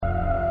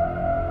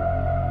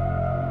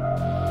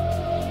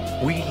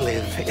We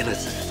live in a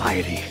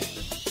society.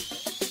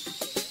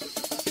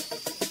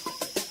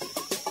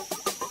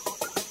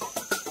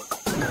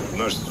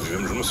 Nós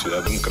vivemos numa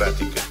sociedade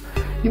democrática.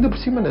 Ainda por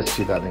cima na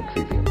sociedade em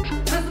que vivemos.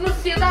 Mas uma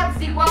sociedade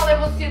desigual é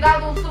uma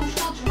sociedade onde somos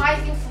todos mais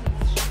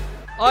infelizes.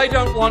 I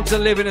don't want to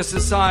live in a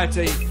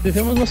society.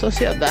 Vivemos numa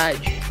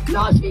sociedade.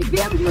 Nós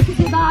vivemos numa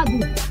sociedade.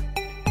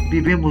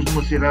 Vivemos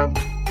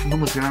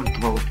numa sociedade que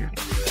vale a pena.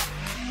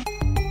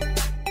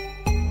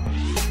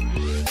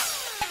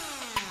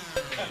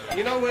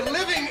 You know, we're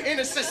living in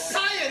a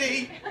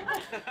society.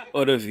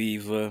 Ora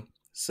viva,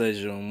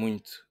 sejam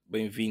muito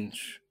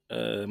bem-vindos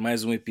a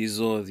mais um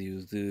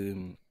episódio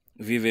de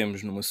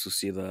Vivemos numa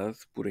Sociedade,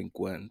 por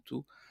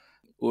enquanto.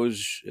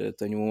 Hoje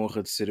tenho a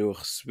honra de ser eu a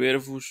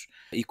receber-vos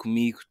e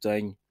comigo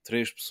tenho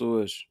 3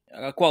 pessoas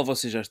à qual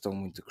vocês já estão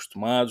muito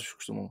acostumados,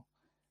 costumam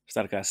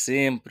estar cá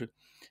sempre,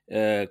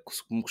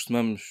 como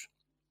costumamos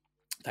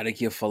estar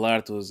aqui a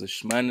falar todas as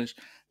semanas.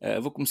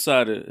 Vou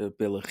começar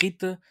pela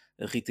Rita,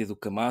 a Rita do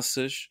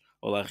Camaças.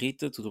 Olá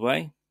Rita, tudo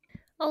bem?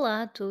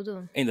 Olá,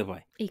 tudo. Ainda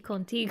bem. E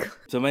contigo?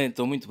 Também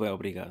estou muito bem,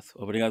 obrigado.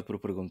 Obrigado por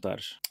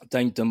perguntares.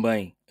 Tenho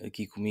também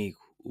aqui comigo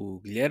o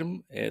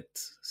Guilherme,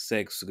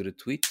 sexo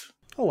gratuito.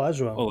 Olá,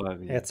 João. Olá,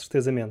 Guilherme.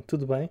 Certezamente,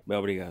 tudo bem? Bem,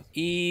 obrigado.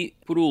 E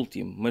por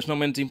último, mas não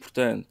menos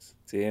importante,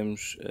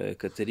 temos a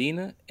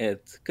Catarina,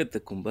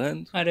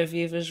 catacumbando. Ora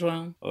viva,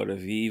 João. Ora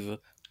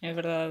viva. É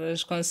verdade,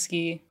 hoje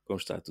consegui. Como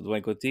está? Tudo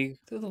bem contigo?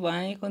 Tudo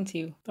bem, e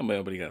contigo? Também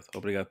obrigado.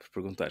 Obrigado por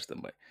perguntares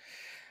também.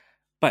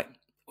 Bem,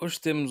 hoje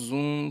temos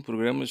um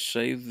programa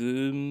cheio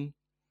de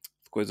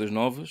coisas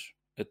novas,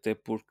 até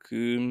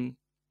porque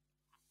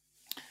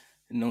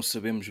não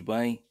sabemos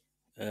bem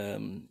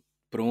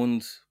para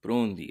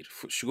onde ir.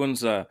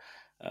 Chegou-nos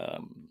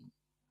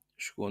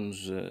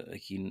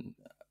aqui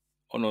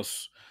ao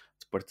nosso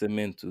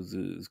departamento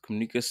de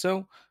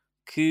comunicação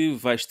que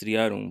vai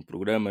estrear um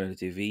programa na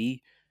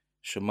TVI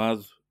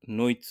chamado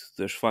Noite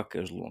das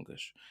Facas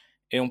Longas.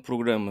 É um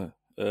programa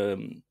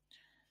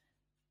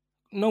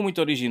não muito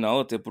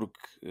original, até porque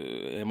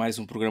é mais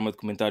um programa de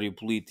comentário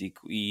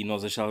político e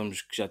nós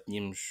achávamos que já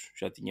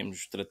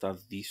tínhamos tratado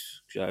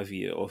disso, que já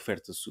havia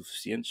oferta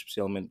suficiente,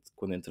 especialmente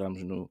quando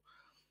entramos no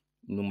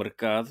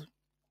mercado,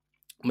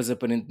 mas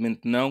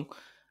aparentemente não,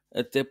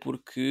 até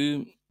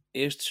porque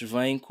estes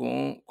vêm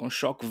com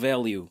shock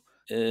value.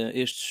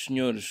 Estes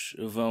senhores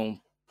vão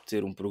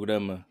ter um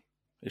programa,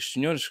 estes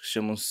senhores que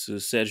chamam-se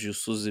Sérgio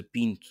Sousa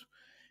Pinto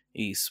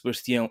e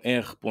Sebastião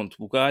R.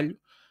 Bugalho,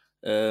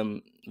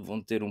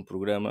 vão ter um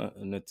programa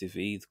na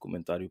TVI de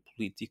comentário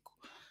político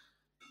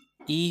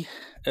e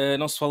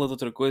não se fala de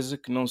outra coisa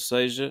que não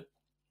seja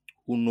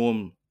o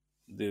nome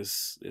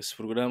desse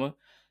programa,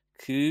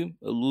 que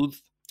alude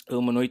a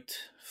uma noite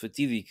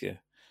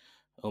fatídica,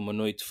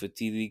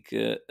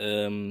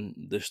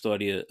 da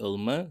história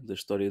alemã, da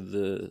história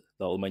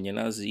da Alemanha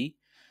nazi,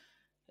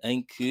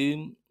 em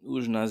que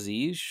os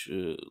nazis,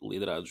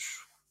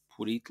 liderados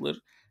por Hitler,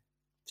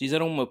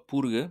 fizeram uma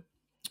purga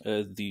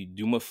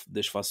de uma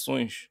das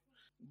fações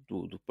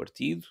do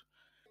partido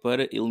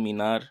para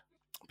eliminar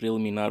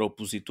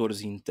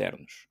opositores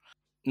internos.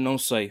 Não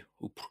sei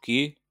o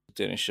porquê de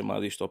terem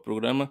chamado isto ao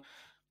programa.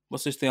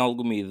 Vocês têm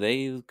alguma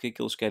ideia do que é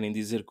que eles querem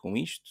dizer com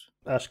isto?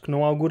 Acho que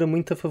não augura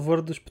muito a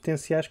favor dos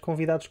potenciais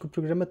convidados que o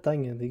programa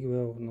tenha, digo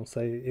eu. Não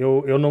sei.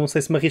 Eu não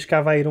sei se me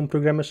arriscava a ir a um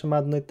programa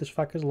chamado Noite das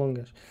Facas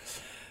Longas.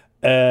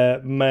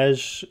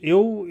 Mas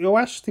eu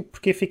acho, tipo,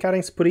 porque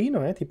ficarem-se por aí,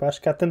 não é? Tipo,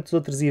 acho que há tantos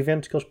outros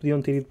eventos que eles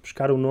podiam ter ido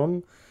buscar o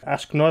nome.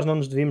 Acho que nós não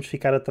nos devíamos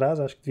ficar atrás,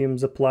 acho que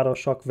devíamos apelar ao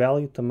shock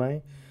value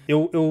também.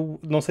 Eu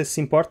não sei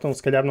se importam,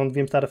 se calhar não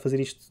devíamos estar a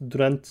fazer isto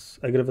durante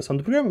a gravação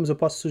do programa, mas eu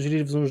posso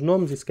sugerir-vos uns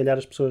nomes e se calhar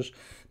as pessoas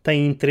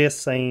têm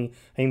interesse em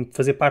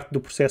fazer parte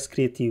do processo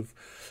criativo.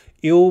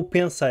 Eu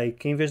pensei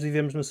que em vez de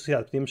vivermos numa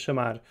sociedade, podíamos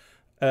chamar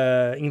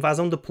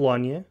Invasão da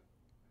Polónia.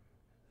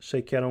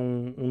 Achei que era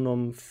um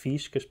nome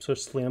fixe, que as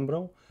pessoas se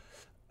lembram.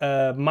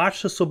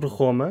 Marcha sobre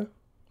Roma,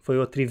 foi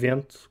outro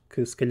evento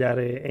que se calhar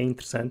é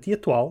interessante e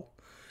atual.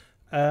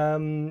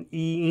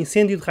 E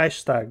Incêndio de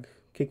Reichstag,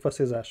 o que é que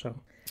vocês acham?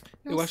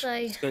 Não eu acho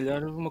sei. que se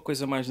calhar uma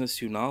coisa mais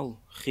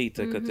nacional.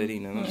 Rita,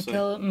 Catarina, não sei.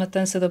 Aquela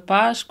matança da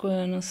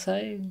Páscoa, não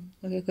sei,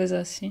 qualquer coisa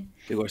assim.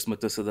 Eu gosto de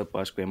Matança da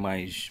Páscoa, é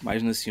mais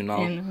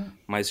nacional,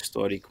 mais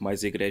histórico,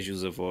 mais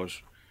egrégios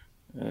avós.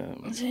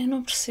 Mas eu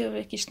não percebo,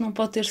 é que isto não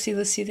pode ter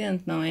sido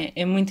acidente, não é?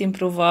 É muito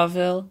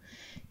improvável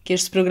que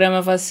este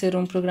programa vá ser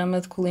um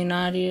programa de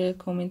culinária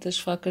com muitas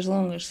facas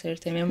longas,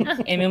 certo? É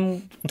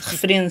mesmo de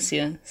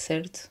referência,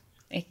 certo?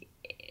 É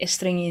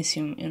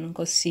estranhíssimo, eu não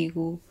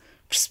consigo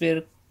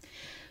perceber.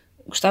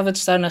 Gostava de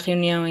estar na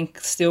reunião em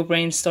que se deu o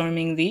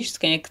brainstorming disto,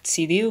 quem é que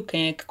decidiu,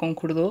 quem é que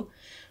concordou,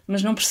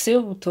 mas não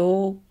percebo,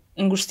 estou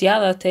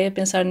angustiada até a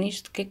pensar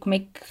nisto, como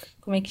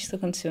é que isto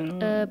aconteceu? Não?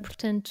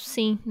 Portanto,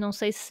 sim, não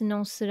sei se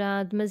não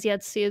será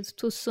demasiado cedo,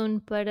 too soon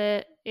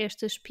para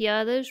estas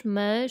piadas,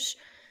 mas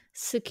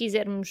se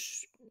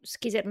quisermos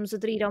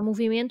aderir ao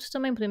movimento,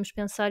 também podemos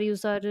pensar e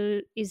usar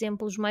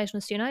exemplos mais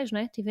nacionais,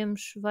 não é?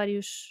 Temos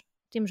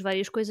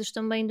várias coisas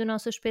também da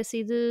nossa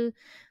espécie de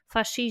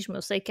fascismo.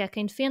 Eu sei que há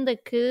quem defenda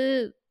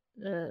que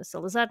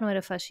Salazar não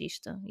era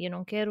fascista. E eu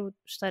não quero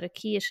estar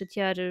aqui a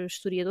chatear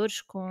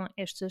historiadores com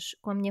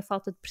a minha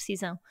falta de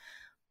precisão.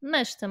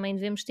 Mas também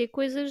devemos ter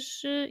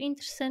coisas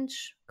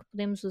interessantes que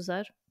podemos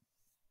usar.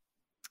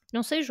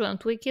 Não sei, João,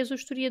 tu é que és o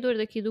historiador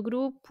daqui do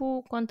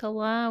grupo, conta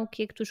lá o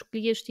que é que tu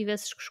escolhias se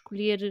tivesses que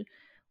escolher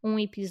um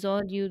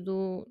episódio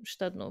do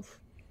Estado Novo.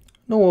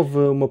 Não houve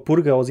uma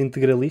purga aos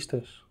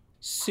integralistas?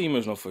 Sim,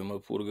 mas não foi uma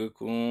purga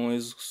com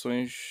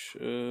execuções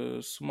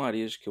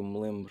sumárias, que eu me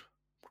lembro.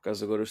 Por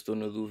acaso agora estou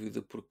na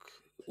dúvida porque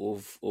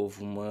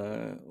houve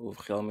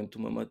realmente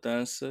uma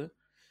matança,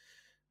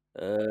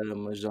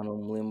 mas já não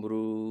me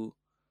lembro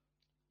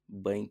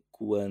bem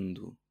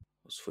quando.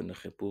 Ou se foi na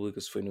República,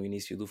 se foi no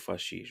início do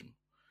fascismo.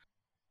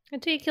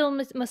 Então e aquele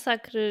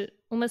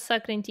o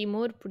massacre em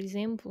Timor, por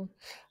exemplo?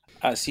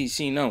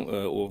 Sim, não.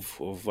 Houve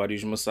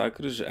vários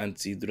massacres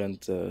antes e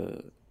durante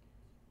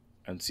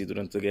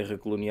a Guerra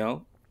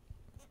Colonial.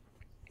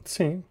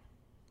 Sim.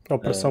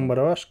 Operação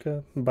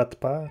Marosca,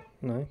 Bate-Pá,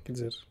 não é? Quer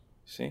dizer...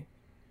 Sim.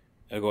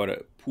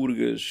 Agora,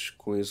 purgas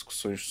com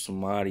execuções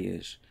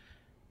sumárias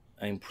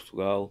em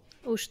Portugal...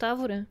 O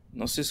Estávora?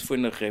 Não sei se foi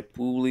na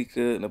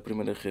República, na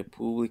Primeira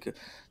República.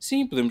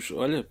 Sim, podemos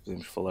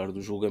falar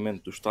do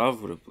julgamento do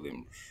Estávora,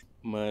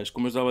 mas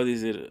como eu estava a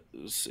dizer,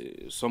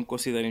 só me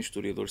considerem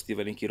historiador se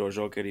tiverem que ir ao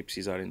Joker e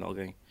precisarem de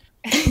alguém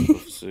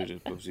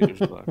para vos ir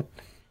ajudar.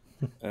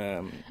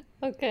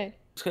 Ok.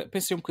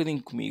 Pensei um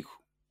bocadinho comigo.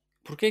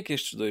 Porquê é que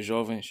estes dois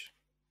jovens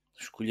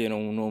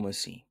escolheram um nome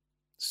assim?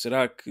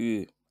 Será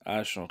que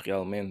acham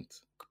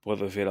realmente que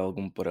pode haver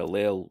algum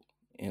paralelo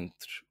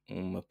entre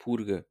uma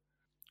purga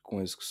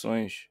com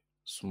execuções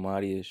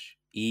sumárias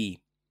e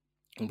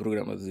um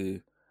programa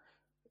de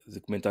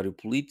comentário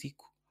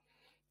político?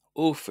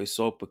 Ou foi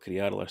só para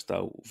criar, lá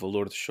está, o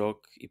valor de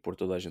choque e pôr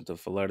toda a gente a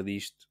falar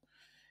disto,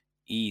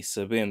 e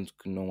sabendo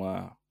que não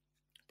há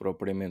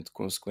propriamente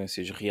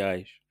consequências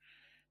reais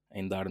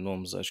em dar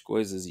nomes às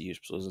coisas e as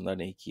pessoas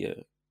andarem aqui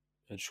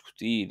a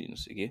discutir e não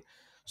sei o quê,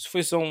 se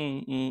foi só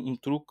um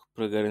truque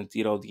para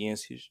garantir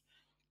audiências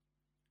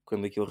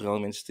quando aquilo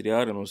realmente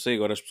estrear, eu não sei,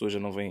 agora as pessoas já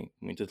não veem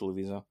muita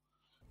televisão.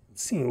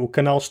 Sim, o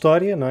canal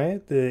História, não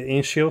é?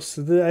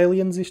 Encheu-se de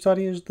aliens e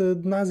histórias de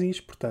nazis,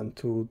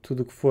 portanto,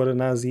 tudo o que for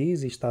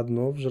nazis e Estado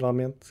Novo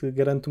geralmente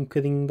garante um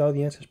bocadinho de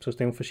audiência, as pessoas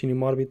têm um fascínio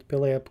mórbido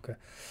pela época.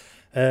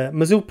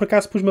 Mas eu por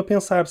acaso pus-me a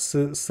pensar,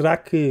 será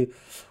que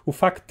o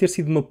facto de ter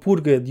sido uma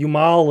purga de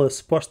uma ala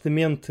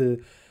supostamente...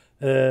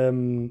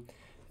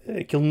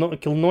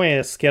 aquilo não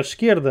é sequer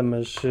esquerda,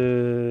 mas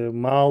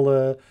uma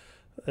ala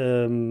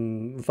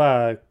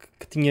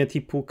que tinha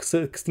tipo que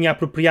se tinha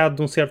apropriado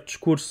de um certo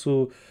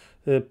discurso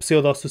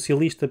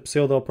pseudo-socialista,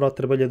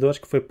 pseudo-pró-trabalhadores,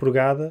 que foi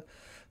purgada,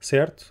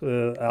 certo?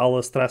 A ala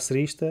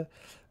stracerista.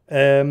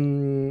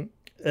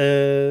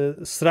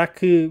 Será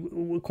que,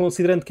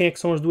 considerando quem é que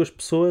são as duas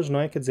pessoas,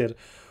 não é? Quer dizer,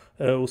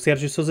 o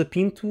Sérgio Sousa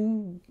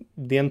Pinto,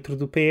 dentro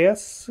do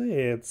PS,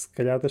 é se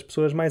calhar das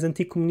pessoas mais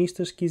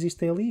anticomunistas que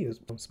existem ali.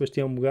 O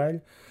Sebastião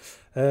Bugalho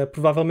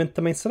provavelmente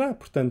também será.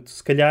 Portanto,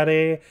 se calhar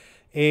é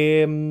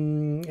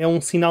um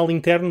sinal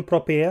interno para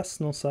o PS,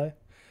 não sei.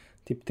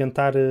 Tipo,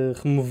 tentar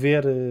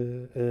remover...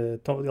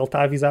 ele está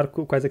a avisar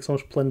quais é que são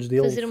os planos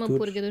dele. Fazer uma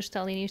futuros. purga dos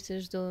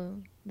stalinistas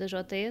da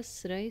JS,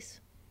 será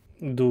isso?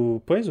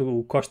 Pois,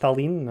 o Costa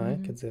Alino, não é?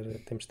 Quer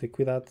dizer, temos de ter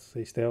cuidado.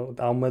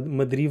 Há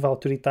uma deriva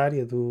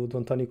autoritária do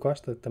António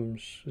Costa.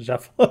 Já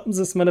falámos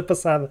a semana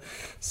passada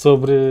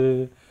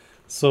sobre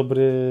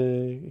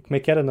como é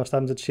que era? Nós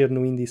estávamos a descer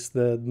no índice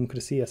da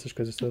democracia, essas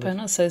coisas todas.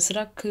 Não sei,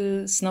 será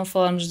que se não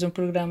falarmos de um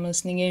programa,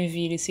 se ninguém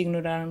vir e se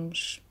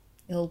ignorarmos,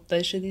 ele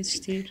deixa de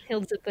existir?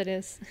 Ele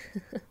desaparece.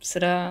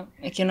 Será?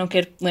 É que eu não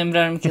quero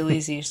lembrar-me que ele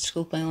existe,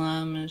 desculpem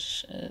lá,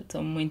 mas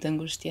estou muito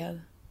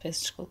angustiada.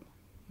 Peço desculpa,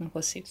 não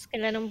consigo. Se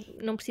calhar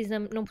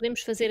não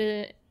podemos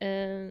fazer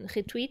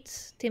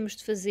retweet, temos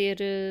de fazer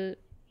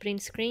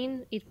print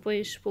screen e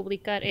depois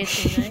publicar. É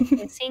assim, não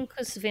é? É assim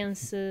que se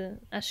vence,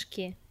 acho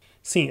que é.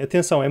 Sim,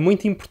 atenção, é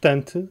muito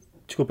importante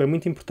que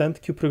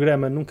o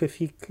programa nunca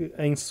fique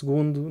em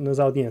segundo nas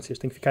audiências,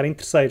 tem que ficar em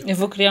terceiro. Eu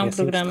vou criar um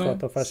programa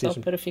só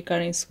para ficar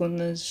em segundo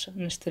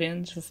nas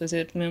trends, vou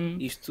fazer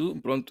mesmo... Isto,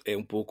 pronto, é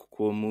um pouco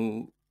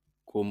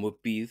como a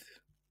PIDE,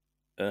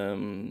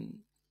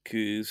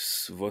 que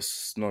se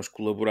nós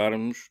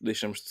colaborarmos,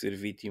 deixamos de ser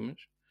vítimas.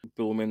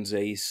 Pelo menos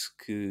é isso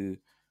que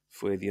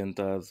foi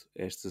adiantado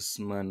esta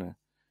semana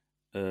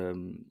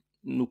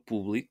no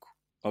Público.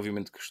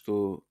 Obviamente que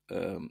estou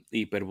a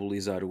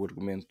hiperbolizar o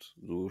argumento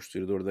do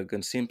historiador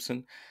Duncan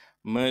Simpson,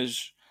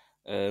 mas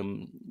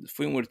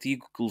foi um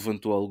artigo que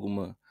levantou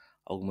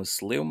alguma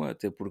celeuma,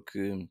 até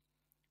porque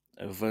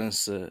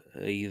avança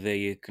a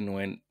ideia que não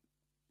é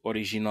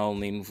original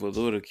nem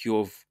inovadora, que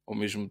houve ao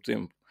mesmo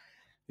tempo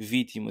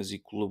vítimas e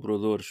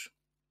colaboradores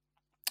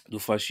do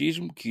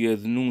fascismo, que a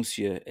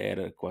denúncia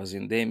era quase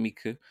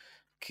endémica,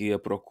 que a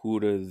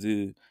procura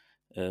de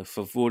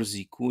favores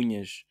e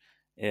cunhas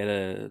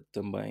era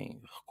também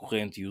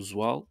recorrente e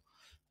usual.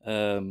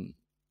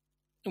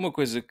 Uma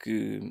coisa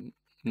que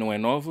não é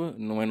nova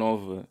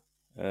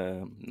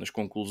nas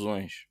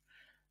conclusões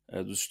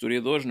dos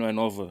historiadores, não é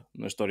nova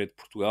na história de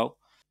Portugal.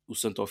 o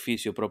Santo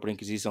Ofício, a própria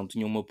Inquisição,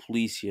 tinha uma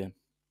polícia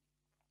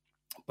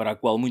para a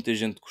qual muita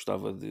gente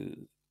gostava de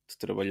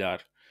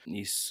trabalhar.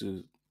 E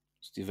se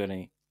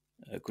tiverem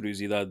a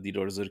curiosidade de ir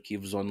aos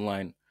arquivos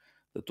online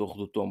da Torre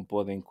do Tombo,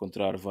 podem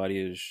encontrar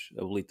várias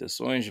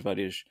habilitações,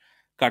 várias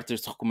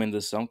cartas de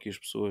recomendação que as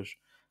pessoas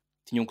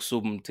tinham que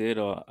submeter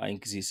à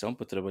Inquisição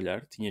para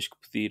trabalhar. Tinhas que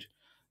pedir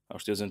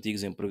aos teus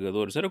antigos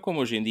empregadores. Era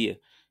como hoje em dia.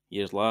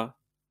 Ias lá,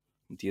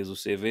 metias o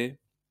CV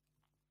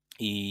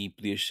e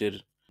podias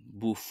ser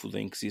bufo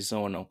da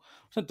Inquisição ou não.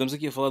 Portanto, estamos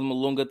aqui a falar de uma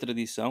longa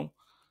tradição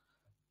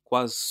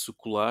quase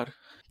secular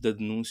da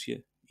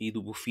denúncia e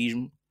do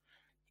bufismo.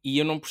 E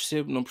eu não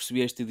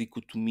percebi esta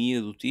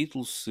dicotomia do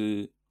título,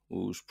 se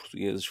os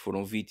portugueses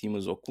foram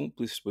vítimas ou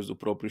cúmplices. Depois o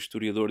próprio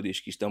historiador diz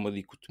que isto é uma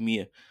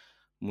dicotomia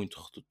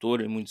muito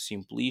redutora e muito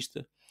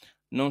simplista.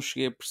 Não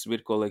cheguei a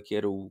perceber qual é que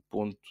era o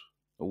ponto,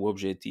 o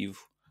objetivo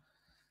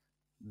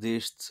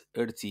deste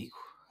artigo.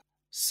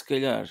 Se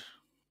calhar,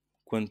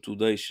 quando tu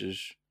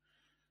deixas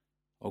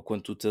ou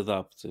quando tu te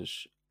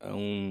adaptas a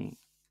um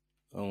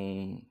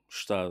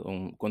Estado,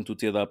 quando tu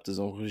te adaptas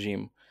a um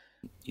regime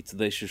e te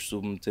deixas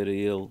submeter a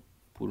ele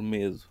por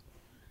medo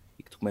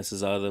e que tu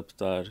começas a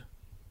adaptar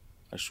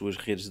às suas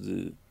redes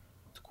de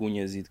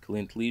cunhas e de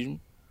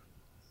clientelismo,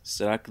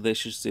 será que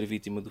deixas de ser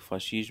vítima do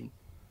fascismo?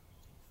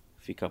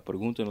 Fica a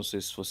pergunta. Não sei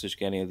se vocês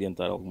querem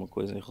adiantar alguma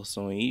coisa em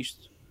relação a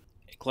isto.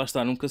 É que lá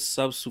está, nunca se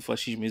sabe se o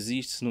fascismo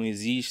existe, se não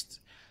existe,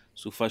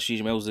 se o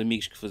fascismo é os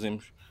amigos que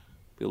fazemos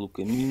pelo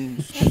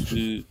caminho,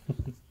 se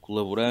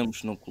colaboramos,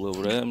 se não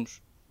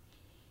colaboramos.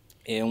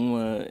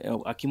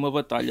 Há aqui uma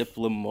batalha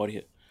pela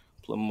memória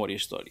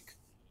histórica.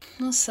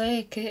 Não sei,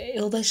 é que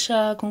ele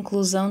deixa a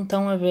conclusão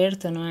tão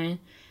aberta, não é?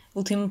 O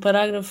último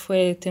parágrafo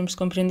é: temos de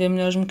compreender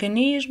melhor os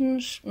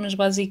mecanismos, mas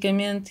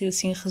basicamente,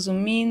 assim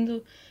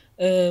resumindo,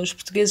 os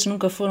portugueses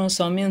nunca foram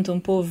somente um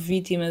povo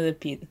vítima da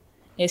PIDE.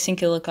 É assim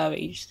que ele acaba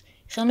isto.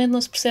 Realmente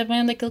não se percebe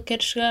bem onde é que ele quer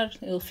chegar.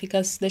 Ele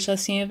deixa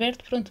assim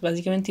aberto. Pronto,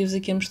 basicamente estive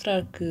aqui a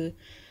mostrar que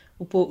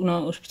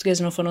os portugueses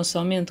não foram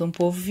somente um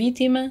povo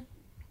vítima.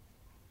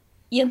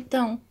 E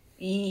então?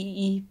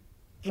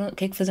 O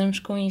que é que fazemos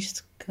com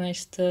isto? Com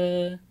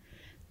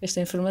esta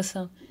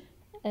informação?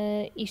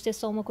 Isto é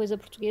só uma coisa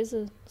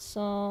portuguesa?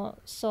 Só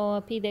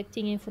a PIDE é que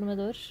tinha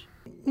informadores?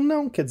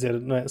 Não, quer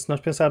dizer, não é? Se nós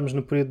pensarmos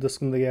no período da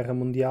Segunda Guerra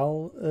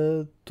Mundial,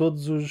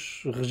 todos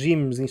os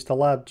regimes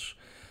instalados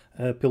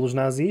pelos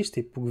nazis,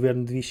 tipo o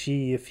governo de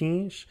Vichy e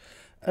afins,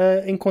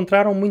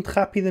 encontraram muito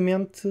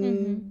rapidamente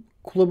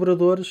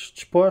colaboradores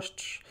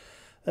dispostos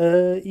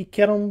e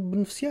que eram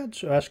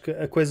beneficiados. Eu acho que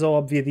a coisa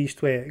óbvia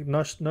disto é: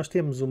 nós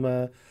temos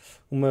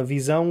uma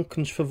visão que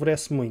nos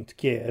favorece muito,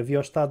 que é: havia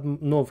o Estado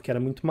Novo que era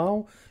muito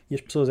mau e as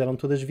pessoas eram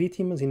todas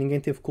vítimas e ninguém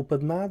teve culpa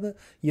de nada,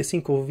 e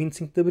assim que houve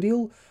 25 de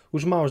Abril,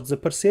 os maus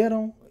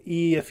desapareceram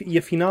e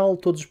afinal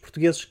todos os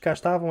portugueses que cá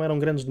estavam eram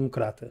grandes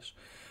democratas.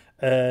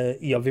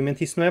 E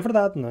obviamente isso não é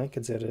verdade, não é? Quer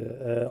dizer,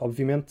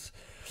 obviamente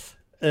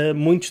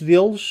muitos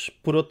deles,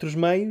 por outros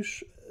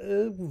meios,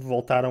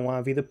 voltaram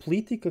à vida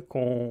política,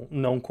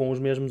 não com os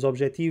mesmos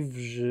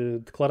objetivos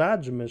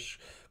declarados, mas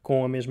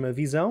com a mesma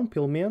visão,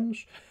 pelo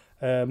menos.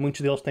 Muitos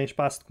deles têm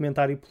espaço de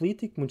comentário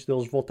político, muitos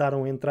deles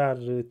voltaram a entrar,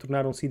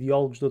 tornaram-se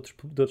ideólogos de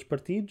outros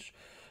partidos,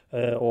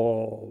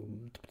 ou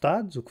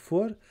deputados, o que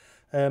for.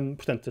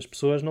 Portanto, as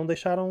pessoas não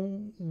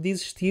deixaram de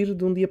existir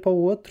de um dia para o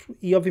outro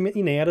e, obviamente,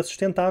 e nem era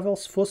sustentável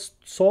se fosse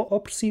só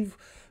opressivo.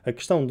 A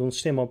questão de um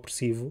sistema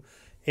opressivo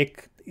é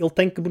que ele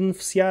tem que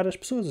beneficiar as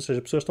pessoas, ou seja,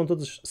 as pessoas estão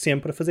todas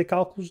sempre a fazer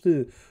cálculos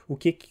de o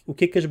que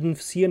é que as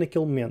beneficia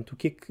naquele momento, o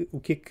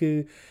que é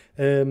que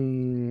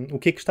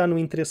está no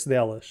interesse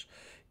delas.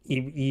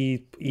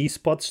 E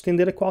isso pode se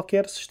estender a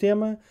qualquer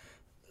sistema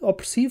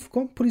opressivo,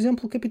 como, por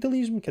exemplo, o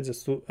capitalismo. Quer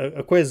dizer,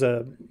 a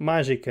coisa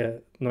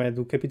mágica, não é,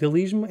 do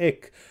capitalismo é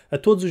que, a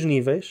todos os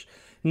níveis,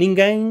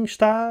 ninguém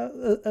está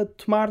a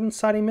tomar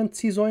necessariamente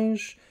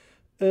decisões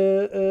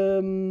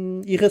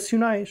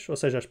irracionais. Ou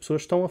seja, as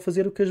pessoas estão a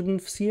fazer o que as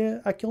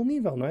beneficia àquele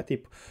nível, não é?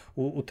 Tipo,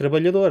 o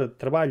trabalhador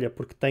trabalha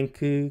porque tem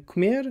que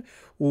comer,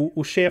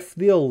 o chefe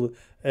dele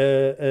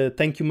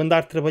tem que o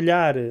mandar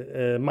trabalhar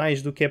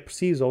mais do que é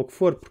preciso, ou o que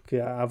for, porque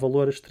há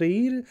valor a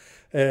extrair,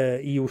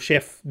 e o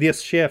chefe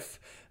desse chefe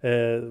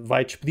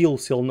vai despedi-lo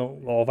se ele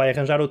não, ou vai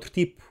arranjar outro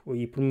tipo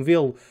e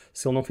promovê-lo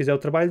se ele não fizer o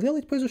trabalho dele,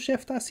 e depois o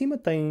chefe está acima,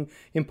 tem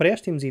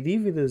empréstimos e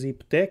dívidas e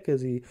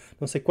hipotecas e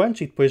não sei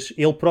quantos, e depois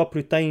ele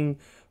próprio tem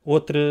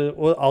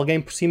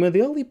alguém por cima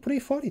dele e por aí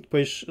fora, e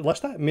depois lá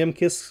está, mesmo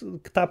que esse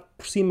que está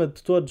por cima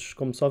de todos,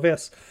 como se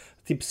houvesse,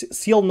 tipo,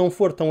 se ele não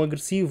for tão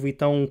agressivo e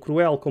tão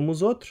cruel como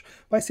os outros,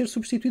 vai ser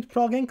substituído por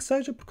alguém que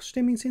seja, porque o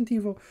sistema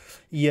incentiva.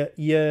 E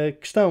a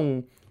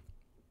questão,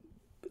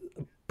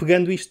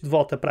 pegando isto de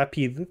volta para a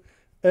PIDE,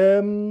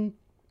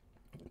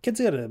 quer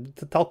dizer,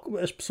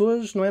 as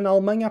pessoas, não é, na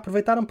Alemanha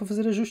aproveitaram para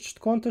fazer ajustes de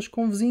contas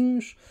com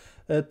vizinhos,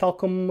 tal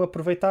como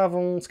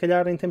aproveitavam, se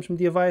calhar em tempos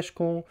medievais,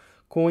 com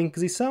a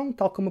Inquisição,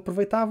 tal como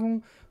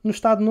aproveitavam no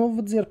Estado Novo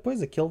a dizer: pois,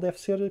 aquele deve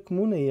ser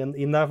comuna,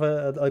 e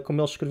andava,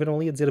 como eles escreveram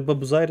ali, a dizer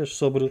baboseiras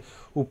sobre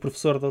o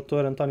professor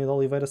Dr. António de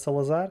Oliveira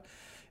Salazar.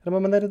 Era uma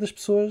maneira das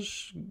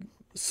pessoas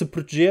se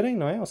protegerem,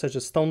 não é? Ou seja,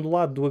 se estão do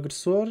lado do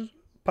agressor,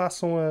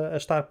 passam a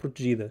estar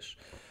protegidas.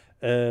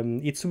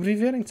 E de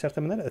sobreviverem, de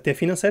certa maneira, até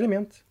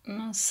financeiramente.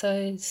 Não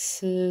sei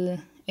se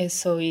é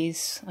só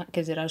isso.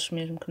 Quer dizer, acho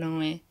mesmo que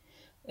não é.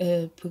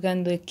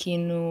 Pegando aqui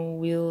no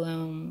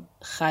Wilhelm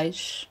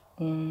Reich,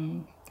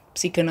 um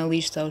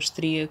psicanalista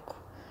austríaco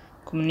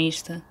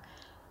comunista,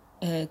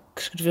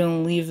 que escreveu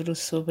um livro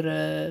sobre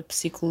a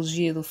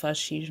psicologia do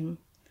fascismo.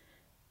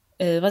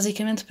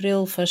 Basicamente, para ele,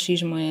 o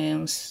fascismo é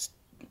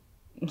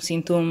um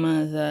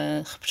sintoma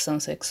da repressão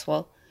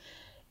sexual.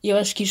 E eu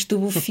acho que isto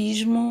do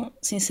bufismo,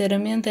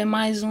 sinceramente, é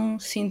mais um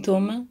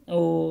sintoma,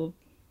 ou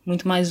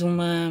muito mais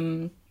uma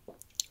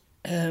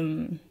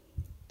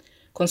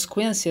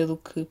consequência do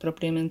que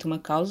propriamente uma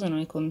causa, não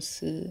é? Como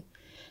se...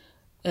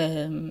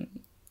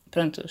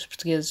 pronto, os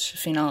portugueses,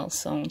 afinal,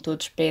 são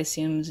todos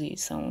péssimos e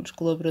são os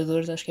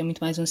colaboradores, acho que é muito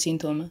mais um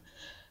sintoma.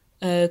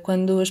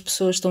 Quando as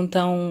pessoas estão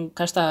tão...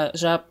 cá está,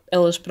 já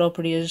elas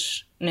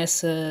próprias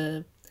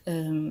nessa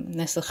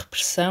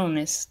repressão,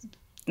 nesse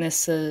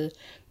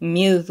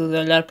medo de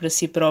olhar para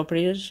si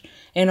próprias,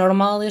 é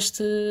normal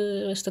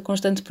esta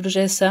constante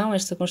projeção,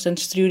 esta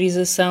constante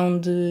exteriorização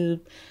de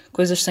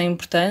coisas sem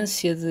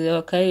importância, de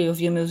ok, eu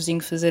vi o meu vizinho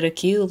fazer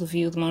aquilo,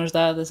 vi-o de mãos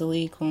dadas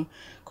ali com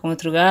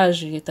outro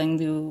gajo, e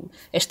tenho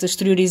esta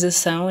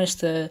exteriorização,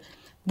 este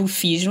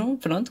bufismo,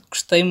 pronto,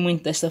 gostei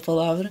muito desta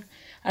palavra.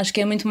 Acho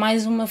que é muito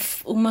mais um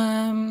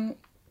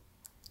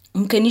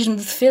mecanismo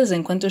de defesa.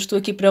 Enquanto eu estou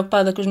aqui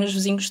preocupada com os meus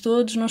vizinhos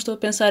todos, não estou a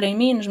pensar em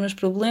mim, nos meus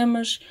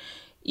problemas,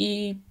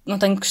 e não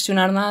tenho de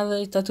questionar nada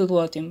e está tudo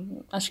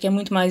ótimo. Acho que é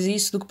muito mais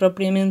isso do que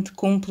propriamente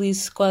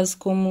cúmplice, quase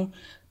como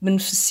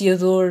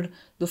beneficiador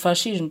do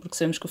fascismo, porque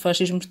sabemos que o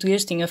fascismo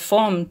português tinha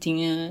fome,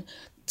 tinha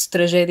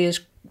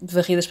tragédias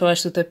varridas para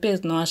baixo do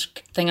tapete. Não acho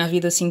que tenha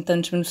havido assim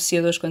tantos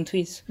beneficiadores quanto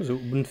isso. Mas o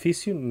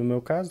benefício, no meu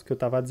caso, que eu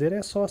estava a dizer,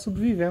 é só a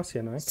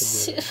sobrevivência, não é?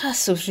 A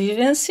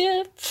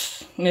sobrevivência,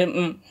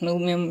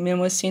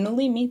 mesmo assim, no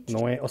limite.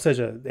 Não é, ou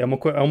seja, é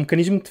um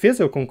mecanismo de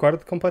defesa, eu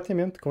concordo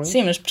completamente com isso.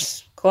 Sim, mas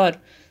claro,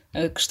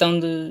 a questão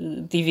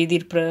de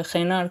dividir para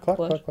reinar,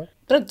 claro.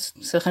 Pronto,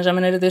 se arranjar a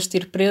maneira deste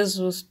ir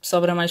preso,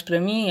 sobra mais para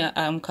mim.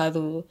 Há um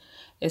bocado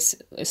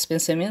esse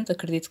pensamento,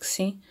 acredito que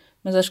sim,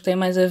 mas acho que tem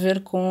mais a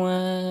ver com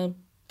a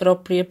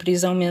própria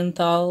prisão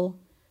mental,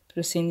 por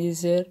assim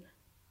dizer,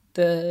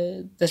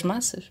 das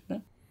massas, não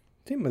é?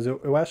 Sim, mas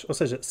eu acho, ou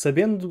seja,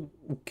 sabendo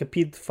o que a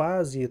PIDE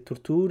faz e a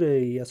tortura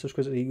e essas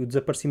coisas, e o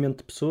desaparecimento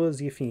de pessoas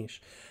e afins,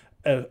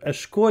 a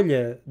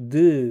escolha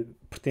de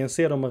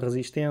pertencer a uma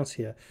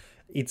resistência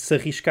e de se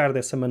arriscar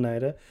dessa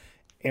maneira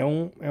é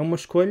uma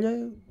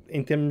escolha,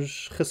 em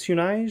termos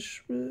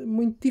racionais,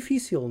 muito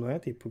difícil, não é?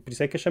 Tipo, por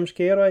isso é que achamos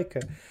que é heroica.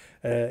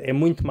 É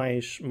muito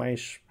mais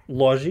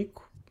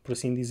lógico, por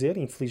assim dizer,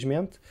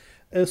 infelizmente,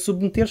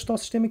 submeter-te ao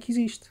sistema que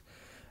existe.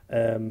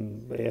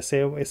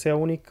 Esse é o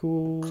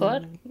único...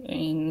 Claro,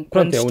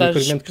 quando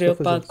estás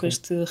preocupado com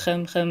este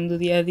ramo do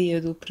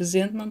dia-a-dia, do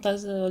presente, não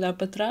estás a olhar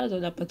para trás, a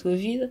olhar para a tua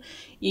vida,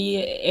 e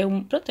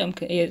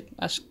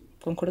acho que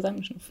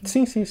concordamos, no fundo.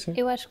 Sim.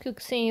 Eu acho que o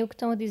que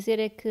estão a dizer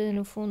é que,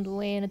 no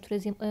fundo, é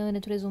a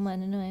natureza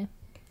humana, não é?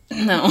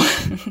 Não.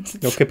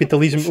 O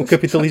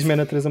capitalismo é a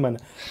natureza humana.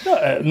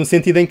 Não, no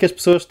sentido em que as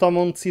pessoas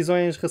tomam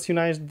decisões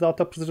racionais de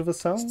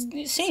autopreservação.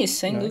 Sim,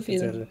 sem dúvida.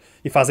 Quer dizer,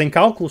 e fazem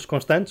cálculos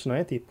constantes, não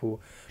é?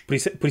 Tipo, por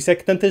isso é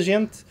que tanta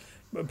gente...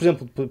 Por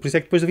exemplo, por isso é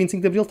que depois do 25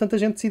 de Abril tanta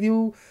gente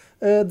decidiu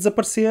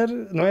desaparecer,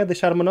 não é?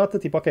 Deixar uma nota,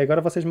 tipo, ok, agora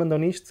vocês mandam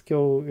nisto, que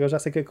eu já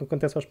sei o que é que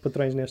acontece aos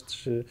patrões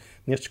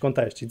nestes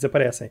contextos, e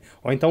desaparecem.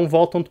 Ou então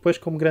voltam depois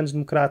como grandes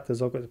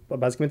democratas, ou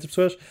basicamente as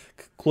pessoas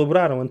que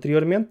colaboraram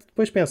anteriormente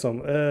depois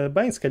pensam,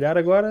 bem, se calhar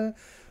agora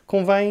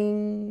convém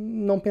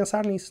não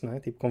pensar nisso, não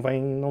é? Tipo,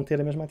 convém não ter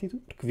a mesma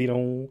atitude, porque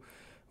viram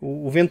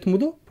o vento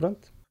mudou,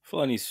 pronto.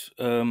 Falar nisso,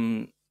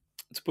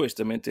 depois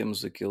também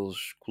temos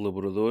aqueles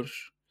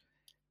colaboradores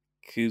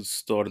que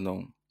se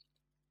tornam,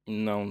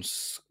 não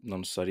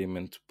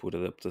necessariamente por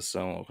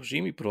adaptação ao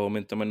regime, e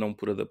provavelmente também não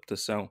por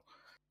adaptação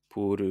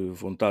por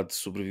vontade de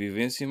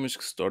sobrevivência, mas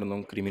que se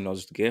tornam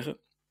criminosos de guerra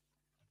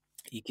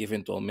e que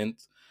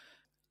eventualmente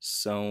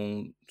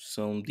são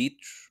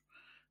ditos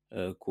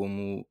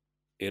como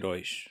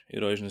heróis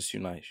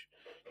nacionais.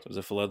 Estamos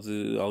a falar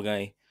de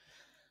alguém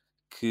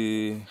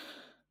que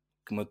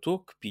matou,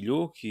 que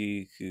pilhou,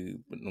 que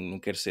não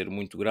quer ser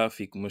muito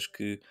gráfico, mas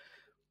que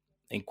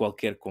em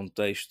qualquer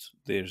contexto,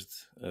 desde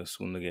a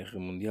Segunda Guerra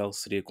Mundial,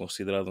 seria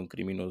considerado um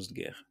criminoso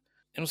de guerra.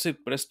 Eu não sei,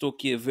 parece que estou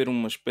aqui a ver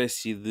uma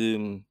espécie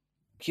de...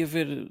 aqui a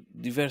ver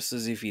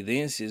diversas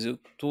evidências. Eu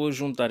estou a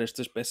juntar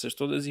estas peças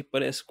todas e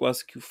parece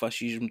quase que o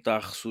fascismo está a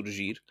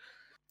ressurgir.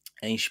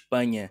 Em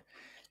Espanha,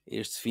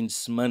 este fim de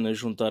semana,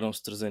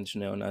 juntaram-se 300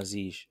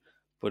 neonazis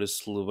para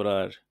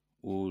celebrar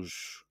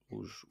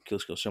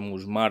aqueles que eles chamam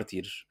os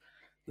mártires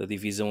da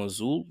Divisão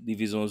Azul.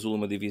 Divisão Azul é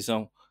uma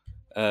divisão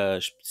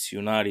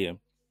expedicionária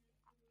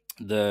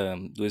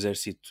do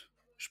exército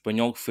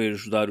espanhol que foi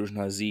ajudar os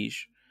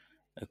nazis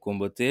a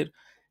combater,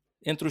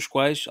 entre os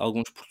quais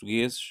alguns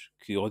portugueses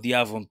que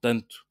odiavam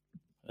tanto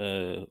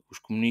os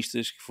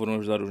comunistas que foram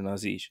ajudar os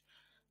nazis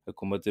a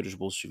combater os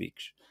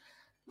bolcheviques.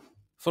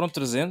 Foram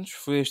 300,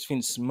 foi este fim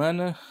de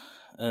semana,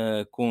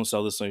 com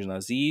saudações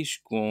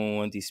nazis,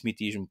 com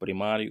antissemitismo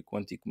primário, com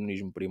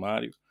anticomunismo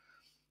primário.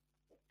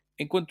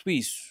 Enquanto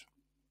isso,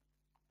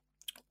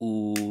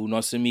 o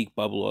nosso amigo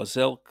Pablo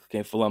Ozel, que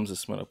quem falámos a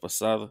semana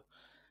passada,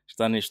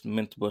 está neste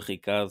momento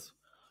barricado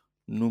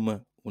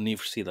numa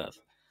universidade.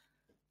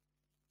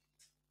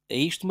 É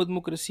isto uma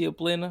democracia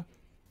plena?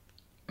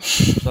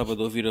 Gostava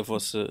de ouvir a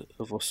vossa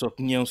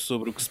opinião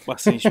sobre o que se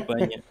passa em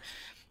Espanha,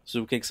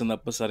 sobre o que é que se anda a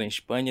passar em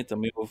Espanha.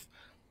 Também houve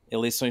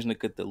eleições na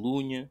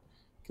Catalunha,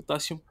 que está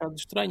assim um bocado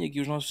estranho.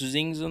 Aqui os nossos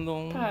vizinhos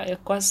andam... Pá, é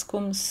quase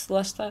como se,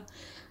 lá está,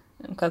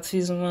 um bocado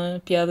fiz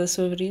uma piada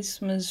sobre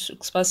isso, mas o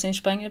que se passa em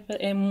Espanha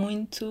é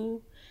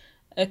muito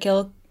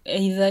a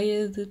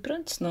ideia de,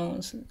 pronto, se não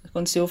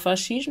aconteceu o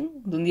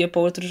fascismo, de um dia para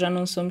o outro já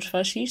não somos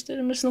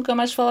fascistas, mas se nunca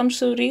mais falarmos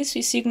sobre isso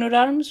e se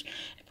ignorarmos,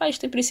 epá,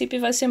 isto em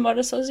princípio vai-se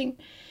embora sozinho.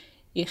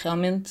 E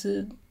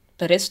realmente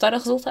parece estar a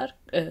resultar.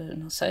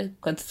 Não sei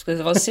quanto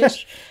de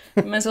vocês,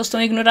 mas eles estão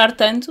a ignorar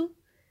tanto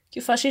que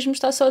o fascismo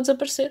está só a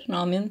desaparecer.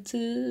 Normalmente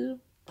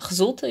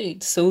resulta, e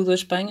de saúde a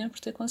Espanha por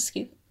ter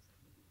conseguido.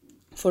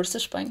 Força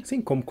Espanha.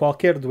 Sim, como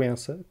qualquer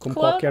doença,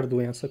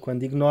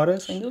 quando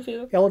ignoras, sem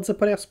dúvida, ela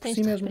desaparece por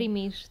si mesma.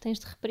 Tens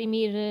de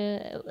reprimir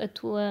a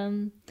tua.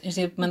 Tens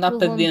de mandar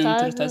para vontade.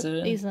 Dentro, estás a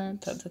ver?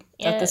 Exato.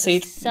 Está-te a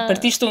sair,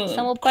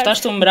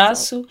 cortaste um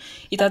braço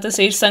e está-te a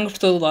sair sangue por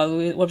todo lado.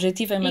 O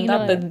objetivo é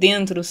mandar para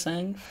dentro o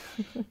sangue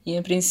e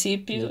em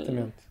princípio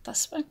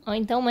está-se bem. Ou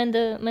então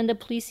manda a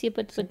polícia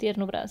para te bater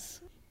no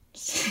braço.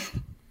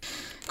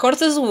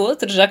 Cortas o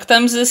outro, já que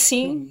estamos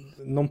assim.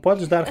 Não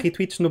podes dar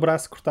retweets no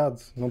braço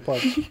cortado, não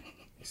podes.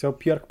 Isso é o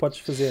pior que podes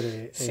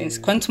fazer. Sim,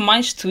 quanto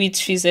mais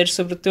tweets fizeres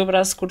sobre o teu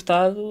braço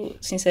cortado,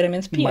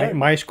 sinceramente pior.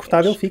 Mais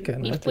cortado ele fica.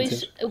 E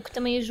depois o que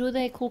também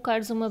ajuda é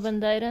colocares uma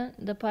bandeira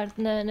da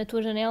parte na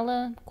tua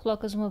janela,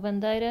 colocas uma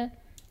bandeira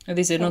a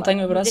dizer, não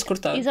tenho o braço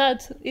cortado.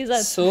 Exato.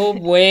 Sou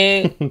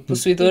bué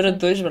possuidora de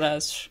 2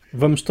 braços.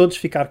 Vamos todos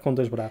ficar com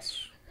 2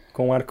 braços.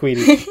 Com um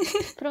arco-íris.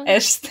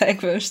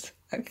 Hashtag vamos.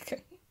 Ok.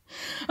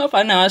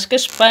 Opa, não, acho que a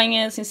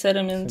Espanha,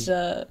 sinceramente,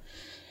 já...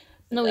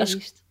 Não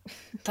existe.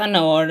 Está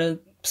na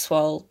hora,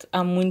 pessoal.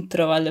 Há muito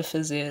trabalho a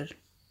fazer.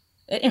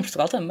 Em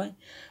Portugal também.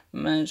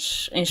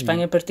 Mas em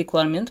Espanha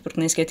particularmente, porque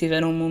nem sequer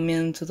tiveram um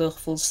momento da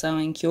revolução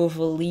em que houve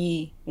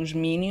ali os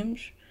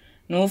mínimos.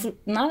 Não houve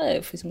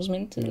nada. Foi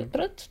simplesmente,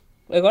 pronto,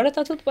 agora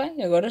está tudo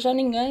bem. Agora já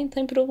ninguém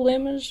tem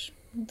problemas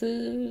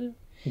de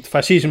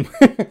fascismo.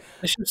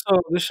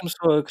 Deixa-me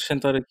só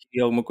acrescentar aqui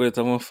alguma coisa.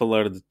 Estavam a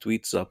falar de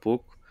tweets há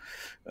pouco.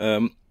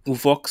 O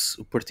Vox,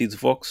 o partido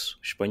Vox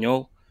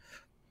espanhol,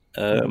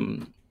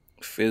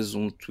 fez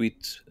um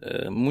tweet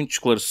muito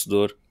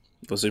esclarecedor.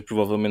 Vocês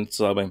provavelmente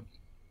sabem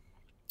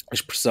a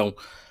expressão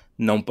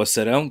não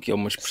passarão, que é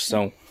uma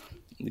expressão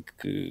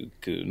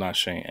que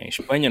nasce em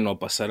Espanha, não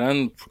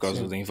passarão, por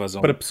causa da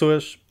invasão. Para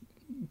pessoas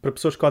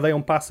que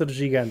odeiam pássaros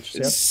gigantes,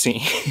 certo? Sim.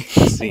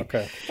 Sim.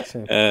 Okay,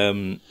 sim.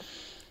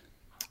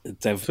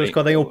 Pessoas que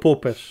odeiam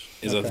popas.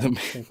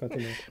 Exatamente.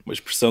 Okay, uma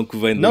expressão que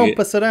vem não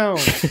passarão.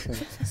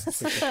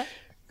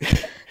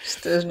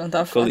 Isto não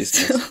está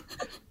fácil.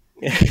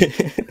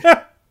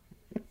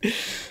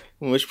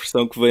 Uma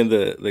expressão que vem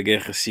da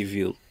Guerra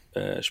Civil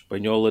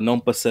espanhola, não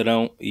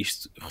passarão.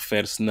 Isto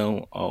refere-se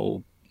não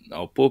ao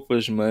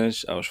Popas,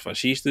 mas aos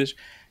fascistas.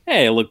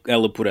 É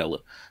ela por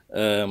ela.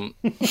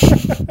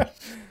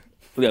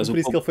 Aliás, por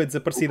isso que ele foi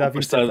desaparecido há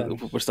 20 anos. O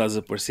Popa está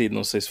desaparecido,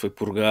 não sei se foi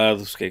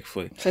purgado, o que é que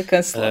foi. Foi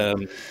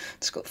cancelado.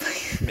 Desculpa.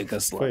 Foi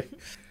cancelado. Foi.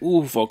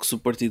 O Vox, o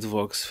partido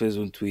Vox, fez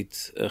um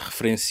tweet a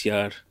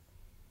referenciar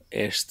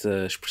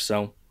esta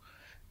expressão,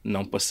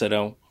 não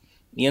passarão,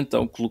 e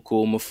então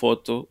colocou uma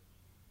foto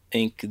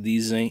em que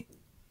dizem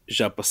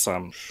já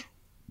passamos.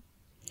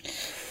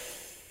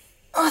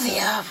 Oh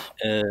diabo!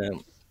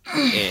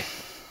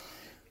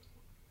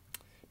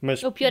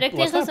 Mas o pior é que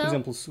tem razão. Por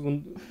exemplo,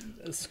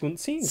 segundo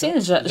sim,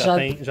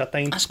 já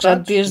tem acho que já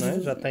desde, não é?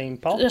 Já tem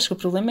pauta. Acho que o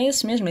problema é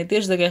esse mesmo, é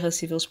desde a Guerra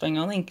Civil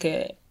Espanhola em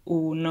que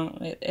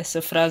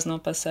essa frase não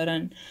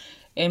passarão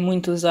é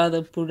muito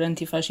usada por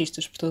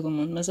antifascistas por todo o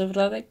mundo, mas a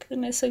verdade é que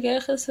nessa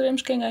guerra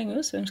sabemos quem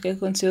ganhou, sabemos o que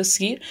aconteceu a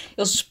seguir.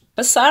 Eles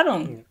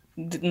passaram,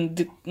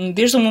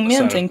 desde o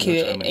momento em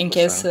que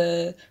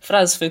essa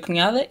frase foi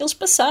cunhada, eles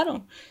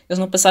passaram. Eles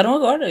não passaram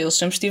agora, eles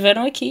sempre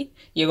estiveram aqui.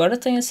 E agora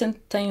tem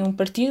um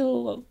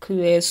partido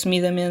que é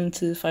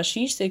assumidamente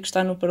fascista e que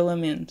está no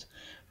Parlamento.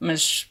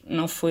 Mas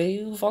não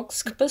foi o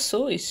Vox que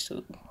passou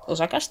isso. Eles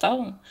já cá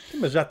estavam.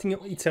 Mas já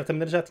tinham, e de certa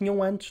maneira já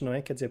tinham antes, não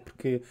é? Quer dizer,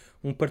 porque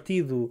um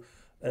partido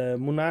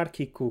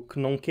monárquico que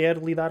não quer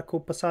lidar com o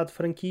passado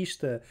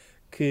franquista,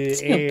 que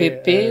sim, o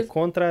PP...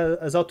 contra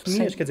as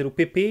autonomias. Sim. Quer dizer, o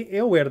PP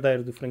é o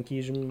herdeiro do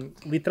franquismo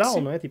literal, sim,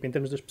 não é? Tipo, em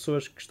termos das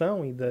pessoas que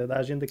estão e da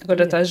agenda que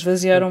agora está a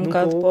esvaziar um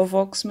bocado houve... para o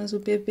Vox, mas o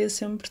PP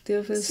sempre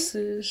teve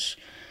esses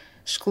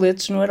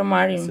esqueletos no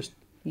armário.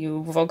 E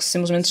o Vox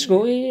simplesmente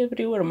chegou e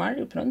abriu o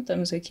armário. Pronto,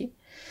 estamos aqui.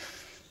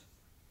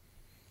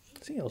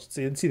 Sim, eles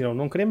decidiram,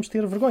 não queremos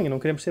ter vergonha, não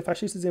queremos ser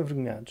fascistas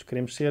envergonhados,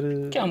 queremos ser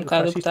que é um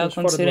bocado o que está a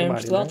acontecer em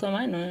Portugal, não é?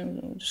 também, não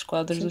é? Os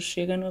quadros do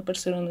Chega não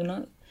apareceram de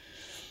nada.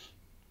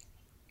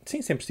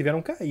 sim, sempre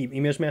estiveram cá. E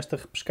mesmo esta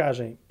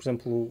repescagem, por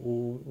exemplo,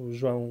 o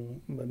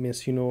João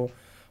mencionou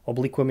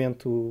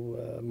obliquamente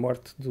a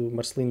morte do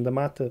Marcelino da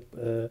Mata,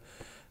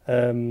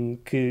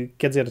 que,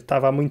 quer dizer,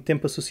 estava há muito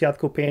tempo associado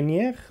com o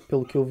PNR,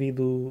 pelo que eu vi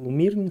do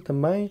Mirne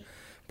também.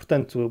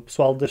 Portanto, o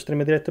pessoal da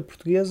extrema-direita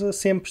portuguesa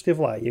sempre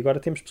esteve lá. E agora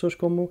temos pessoas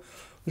como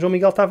o João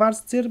Miguel Tavares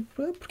a dizer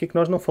porque é que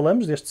nós não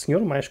falamos deste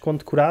senhor, o mais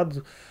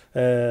condecorado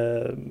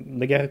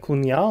da guerra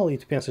colonial, e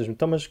tu pensas,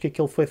 então, mas o que é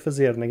que ele foi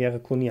fazer na guerra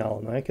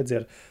colonial, não é? Quer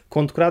dizer,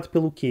 condecorado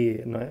pelo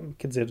quê, não é?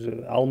 Quer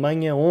dizer, a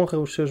Alemanha honra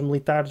os seus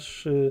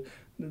militares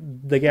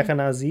da guerra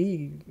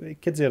nazi,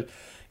 quer dizer,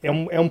 é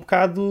um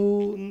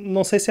bocado,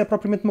 não sei se é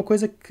propriamente uma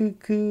coisa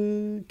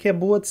que é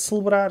boa de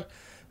celebrar.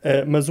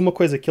 Mas uma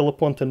coisa que ele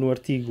aponta no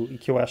artigo e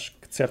que eu acho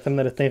que de certa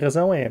maneira tem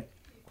razão é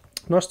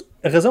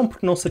a razão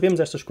porque não sabemos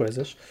estas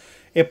coisas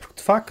é porque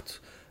de facto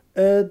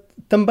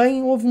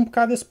também houve um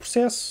bocado esse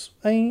processo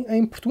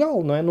em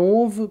Portugal, não é? Não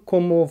houve,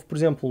 como houve, por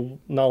exemplo,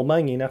 na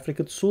Alemanha e na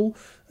África do Sul,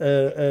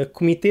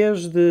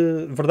 comitês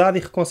de verdade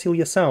e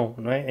reconciliação,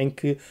 não é? Em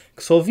que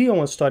se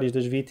ouviam as histórias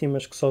das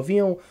vítimas, que se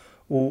ouviam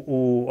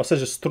ou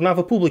seja, se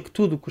tornava público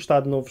tudo o que o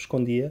Estado Novo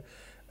escondia,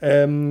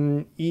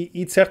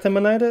 e de certa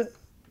maneira,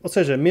 ou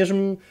seja,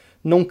 mesmo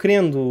não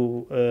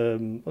querendo,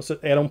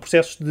 eram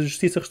processos de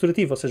justiça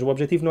restaurativa, ou seja, o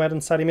objetivo não era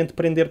necessariamente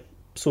prender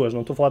pessoas,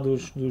 não estou a falar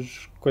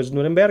dos coisas de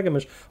Nuremberg,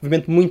 mas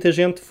obviamente muita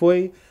gente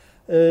foi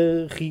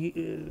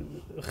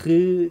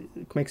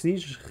como é que se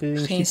diz?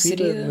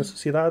 Reinstituída na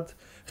sociedade,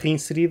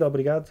 reinserida,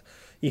 obrigado,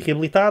 e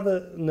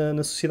reabilitada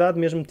na sociedade,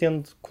 mesmo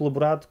tendo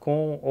colaborado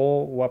com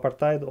ou o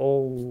apartheid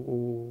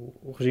ou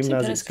o regime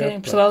nazi. Parece que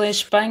em Portugal e em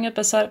Espanha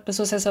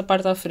passou-se essa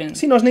parte à frente.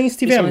 Sim, nós nem isso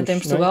tivemos. Principalmente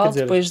em Portugal, não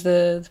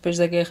é? depois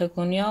da guerra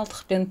colonial, de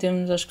repente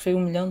temos, acho que foi 1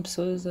 milhão de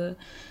pessoas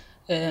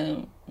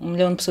 1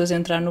 milhão de pessoas a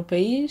entrar no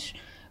país,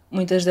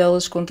 muitas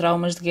delas com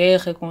traumas de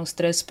guerra, com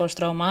stress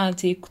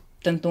pós-traumático,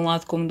 tanto de um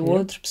lado como do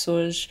outro,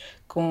 pessoas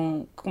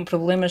com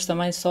problemas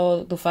também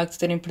só do facto de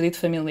terem perdido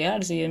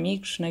familiares e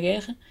amigos na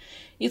guerra,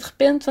 e de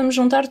repente vamos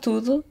juntar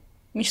tudo,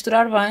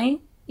 misturar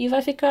bem e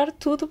vai ficar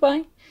tudo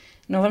bem.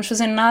 Não vamos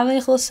fazer nada em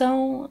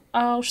relação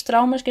aos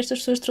traumas que estas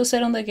pessoas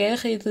trouxeram da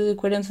guerra e de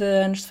 40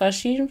 anos de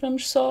fascismo,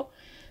 vamos só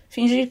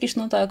fingir que isto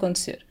não está a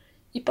acontecer.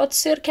 E pode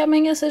ser que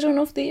amanhã seja um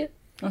novo dia,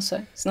 não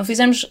sei. Se não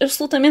fizermos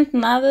absolutamente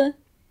nada,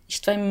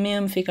 isto vai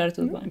mesmo ficar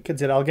tudo bem. Quer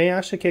dizer, alguém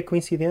acha que é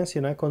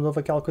coincidência, não é? Quando houve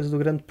aquela coisa do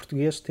grande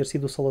português ter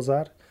sido o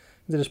Salazar,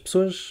 quer dizer, as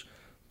pessoas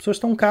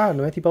estão cá,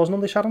 não é? Tipo, elas não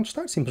deixaram de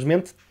estar,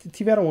 simplesmente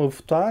tiveram a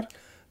votar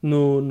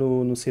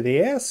no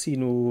CDS e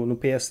no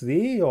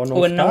PSD, ou não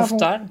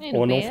votavam,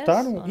 ou não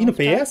votaram, e no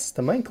PS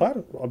também,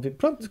 claro, óbvio,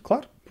 pronto,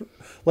 claro,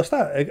 lá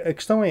está, a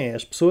questão é,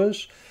 as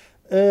pessoas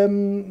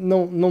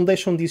não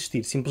deixam de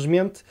existir,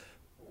 simplesmente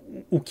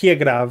o que é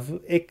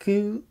grave é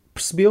que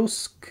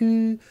percebeu-se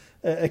que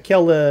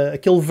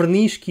aquele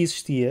verniz que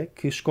existia,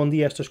 que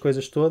escondia estas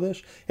coisas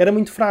todas, era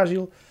muito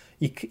frágil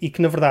e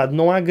que na verdade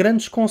não há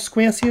grandes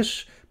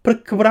consequências para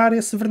quebrar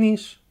esse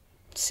verniz.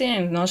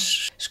 Sim,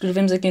 nós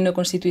escrevemos aqui na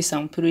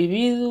Constituição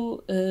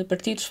proibido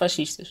partidos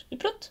fascistas. E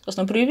pronto, eles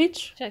estão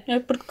proibidos. É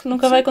porque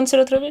nunca vai acontecer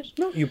outra vez.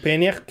 Não, e o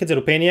PNR, quer dizer,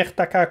 o PNR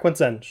está cá há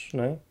quantos anos,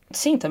 não é?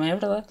 Sim, também é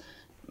verdade.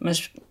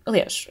 Mas,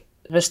 aliás,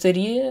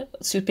 bastaria,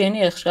 se o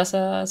PNR chegasse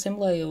à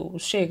Assembleia ou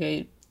Chega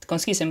e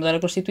conseguissem mudar a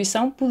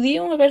Constituição,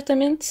 podiam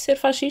abertamente ser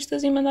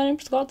fascistas e mandar em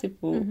Portugal.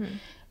 Tipo,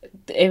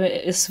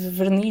 esse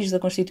verniz da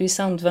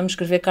Constituição de vamos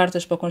escrever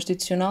cartas para o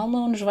Constitucional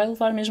não nos vai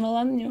levar mesmo a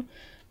lado nenhum.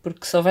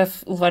 Porque só vai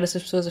levar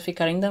essas pessoas a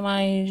ficar ainda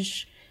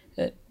mais...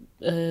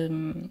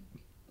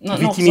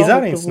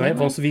 vitimizarem-se, não é?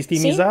 Vão-se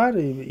vitimizar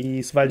e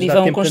isso vai-lhes dar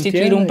tempo de vão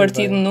constituir um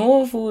partido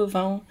novo,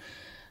 vão...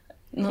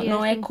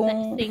 Não é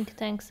com... think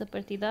tanks a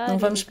partidário. Não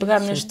vamos pegar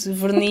neste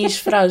verniz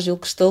frágil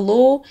que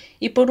estalou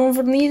e pôr um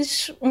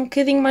verniz um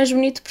bocadinho mais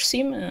bonito por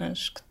cima.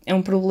 Acho que é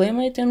um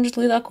problema e temos de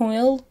lidar com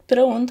ele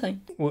para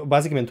ontem.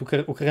 Basicamente, o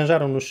que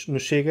arranjaram no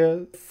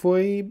Chega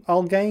foi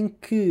alguém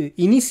que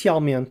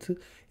inicialmente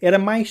era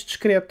mais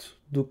discreto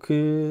do que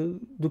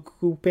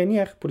o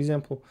PNR, por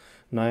exemplo,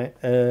 não é?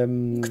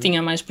 Que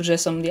tinha mais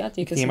projeção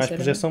mediática. Que tinha mais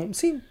projeção,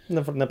 sim,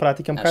 na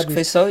prática é um bocado isso. Acho que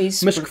foi só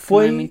isso. Mas que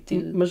foi,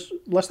 mas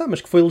lá está,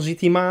 mas que foi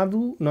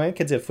legitimado, não é?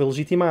 Quer dizer, foi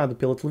legitimado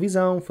pela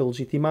televisão, foi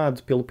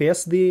legitimado pelo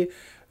PSD,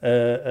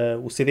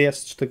 o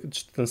CDS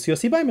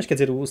distanciou-se bem, mas quer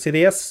dizer, o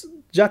CDS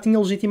já tinha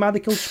legitimado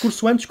aquele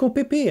discurso antes com o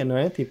PP, não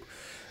é? Tipo,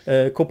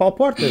 com o Paulo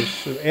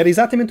Portas, era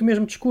exatamente o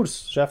mesmo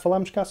discurso, já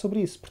falámos cá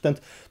sobre isso,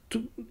 portanto...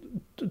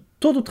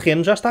 todo o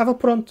terreno já estava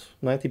pronto,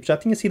 não é? Tipo, já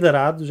tinha sido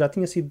arado, já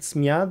tinha sido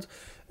semeado,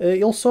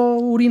 ele só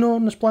urinou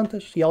nas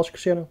plantas e elas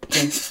cresceram.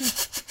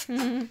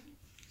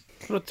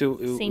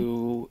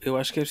 Pronto, eu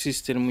acho que é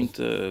preciso ter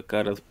muita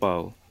cara de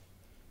pau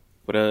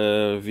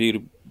para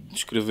vir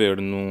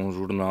escrever num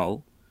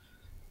jornal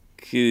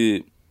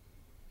que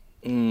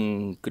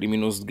um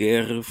criminoso de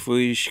guerra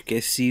foi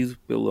esquecido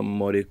pela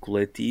memória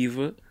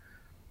coletiva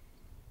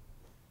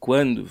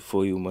quando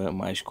foi o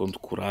mais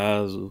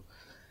condecorado.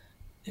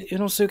 Eu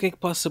não sei o que é que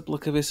passa pela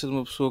cabeça de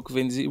uma pessoa que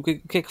vem dizer... O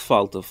que é que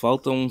falta?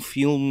 Falta um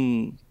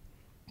filme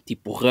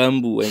tipo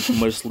Rambo, em que o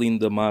Marcelino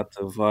da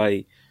Mata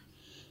vai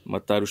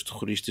matar os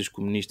terroristas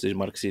comunistas,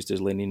 marxistas,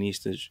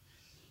 leninistas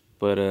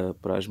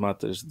para as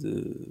matas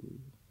de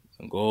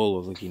Angola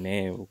ou da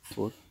Guiné ou o que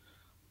for.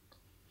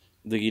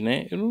 Da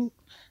Guiné,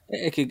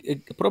 é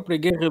que a própria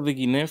guerra da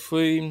Guiné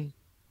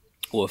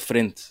ou a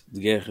frente de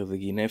guerra da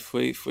Guiné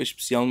foi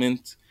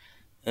especialmente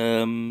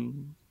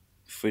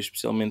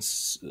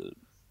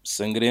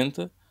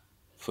sangrenta,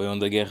 foi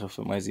onde a guerra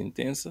foi mais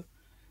intensa,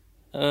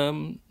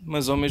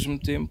 mas ao mesmo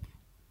tempo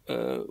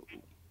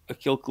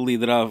aquele que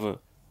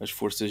liderava as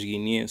forças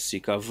guineenses e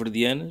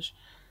cabo-verdianas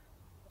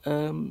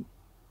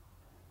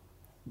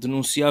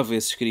denunciava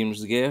esses crimes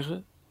de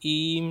guerra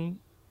e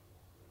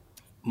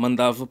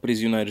mandava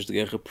prisioneiros de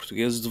guerra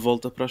portugueses de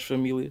volta para as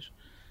famílias.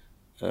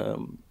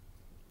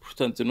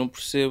 Portanto, eu não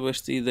percebo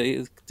esta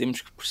ideia de que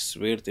temos que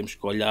perceber, temos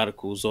que olhar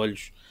com os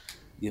olhos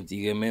de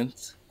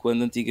antigamente,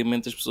 quando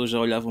antigamente as pessoas já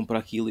olhavam para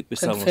aquilo e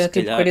pensavam, foi há se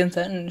tipo calhar...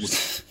 40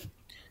 anos.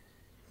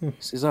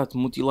 Exato,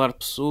 mutilar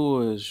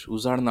pessoas,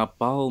 usar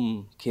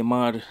napalm,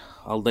 queimar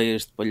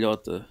aldeias de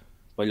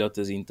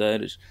palhotas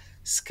inteiras,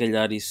 se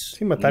calhar isso...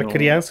 Sim, matar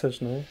crianças,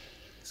 não é?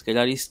 Se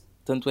calhar isso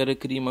tanto era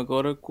crime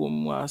agora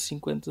como há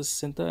 50,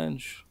 60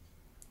 anos.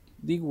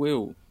 Digo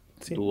eu,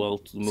 sim, do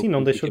alto do meu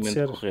não deixou de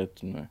ser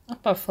correto, não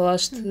Pá, é?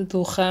 falaste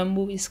do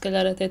Rambo e se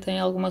calhar até tem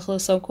alguma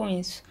relação com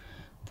isso.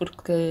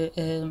 Porque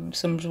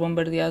somos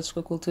bombardeados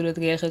com a cultura de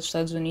guerra dos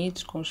Estados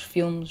Unidos, com os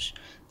filmes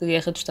de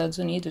guerra dos Estados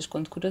Unidos, as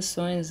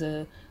condecorações,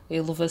 a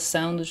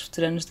elevação dos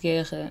veteranos de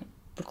guerra,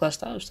 porque lá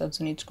está, os Estados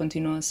Unidos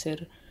continuam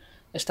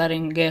a estar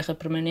em guerra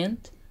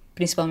permanente,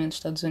 principalmente os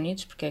Estados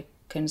Unidos, porque é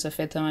quem nos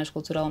afeta mais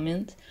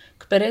culturalmente,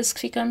 que parece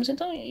que ficamos,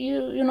 então, e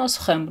o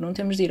nosso Rambo? Não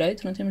temos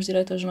direito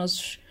aos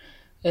nossos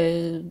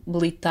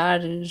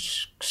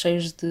militares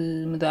cheios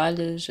de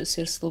medalhas a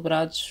ser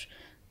celebrados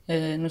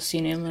no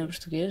cinema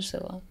português, sei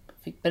lá.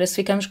 Parece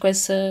que ficamos com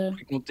essa...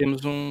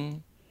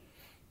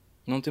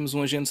 Não temos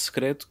um agente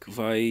secreto que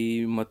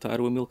vai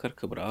matar o Amílcar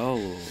Cabral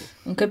ou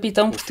um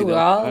capitão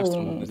Portugal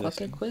Castro,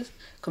 qualquer assim. coisa.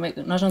 Como é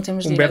que nós não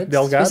temos Humberto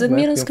direitos? Delgado, Mas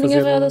admiram-se né? que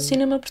ninguém vai ao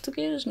cinema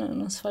português,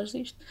 não se faz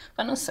disto.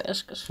 Não sei,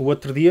 acho que... O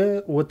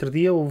outro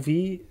dia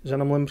ouvi, já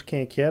não me lembro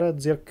quem é que era,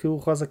 dizer que o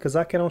Rosa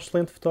Casaca era um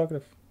excelente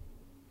fotógrafo.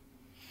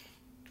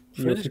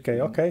 E eu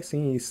fiquei, ok,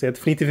 sim, isso é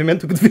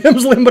definitivamente o que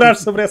devemos lembrar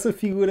sobre essa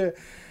figura.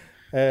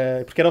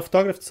 Porque era o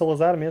fotógrafo de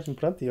Salazar mesmo,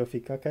 pronto, e eu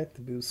fico, ok,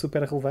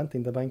 super relevante,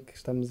 ainda bem que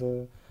estamos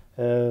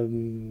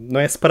não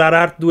é separar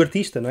a arte do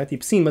artista, não é?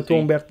 Tipo, sim, matou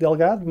Humberto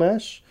Delgado,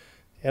 mas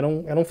era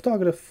um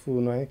fotógrafo,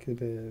 não é?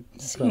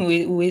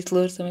 Sim, o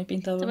Hitler também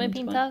pintava. Também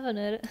pintava,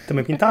 não era?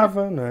 Também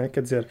pintava, não é?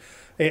 Quer dizer,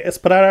 é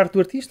separar a arte do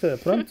artista,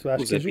 pronto,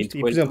 acho que é justo. E,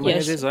 por exemplo, é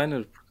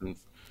designer, portanto.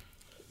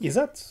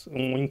 Exato,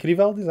 um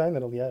incrível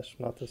designer, aliás,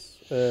 nota-se.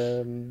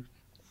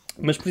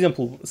 Mas, por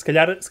exemplo, se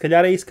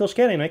calhar é isso que eles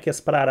querem, não é? Que é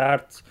separar a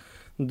arte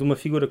de uma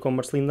figura como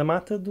Marcelino da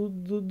Mata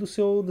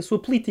da sua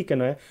política,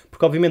 não é?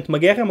 Porque, obviamente, uma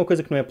guerra é uma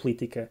coisa que não é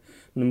política,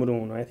 número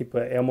um, não é? Tipo,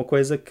 é uma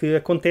coisa que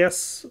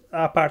acontece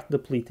à parte da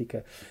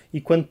política.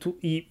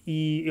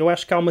 E eu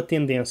acho que há uma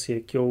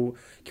tendência que eu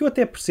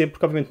até percebo,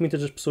 porque, obviamente,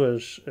 muitas das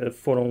pessoas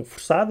foram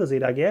forçadas a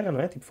ir à guerra, não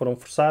é? Tipo, foram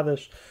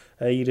forçadas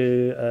a ir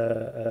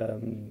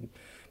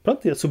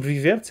a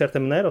sobreviver, de certa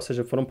maneira, ou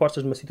seja, foram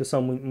postas numa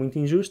situação muito, muito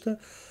injusta.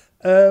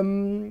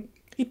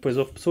 E depois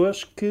houve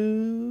pessoas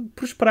que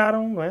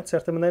prosperaram, não é? De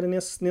certa maneira,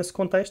 nesse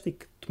contexto e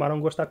que tomaram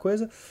gosto à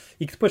coisa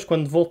e que depois,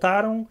 quando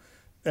voltaram,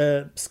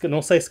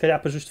 não sei, se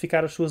calhar para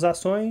justificar as suas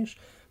ações,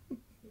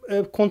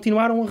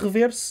 continuaram a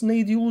rever-se na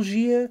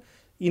ideologia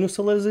e no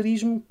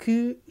salazarismo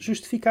que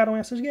justificaram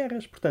essas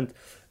guerras. Portanto,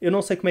 eu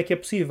não sei como é que é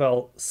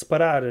possível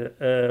separar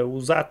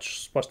os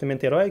atos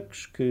supostamente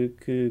heroicos que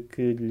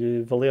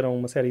lhe valeram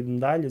uma série de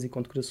medalhas e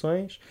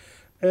condecorações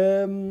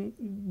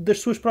das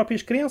suas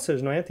próprias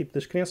crenças, não é? Tipo,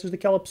 das crenças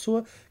daquela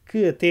pessoa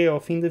que até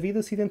ao fim da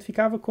vida se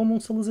identificava como um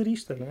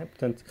salazarista, não é?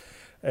 Portanto,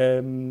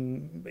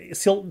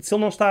 se ele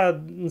não está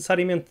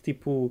necessariamente,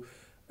 tipo,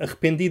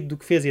 arrependido do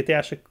que fez e até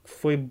acha que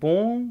foi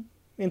bom,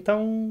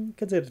 então,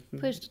 quer dizer,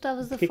 pois tu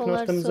estavas a porque é que falar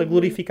nós estamos sobre... a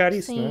glorificar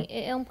isso, sim, não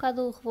é? É um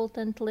bocado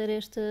revoltante ler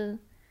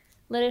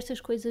estas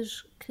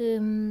coisas que...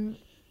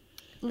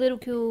 ler o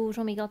que o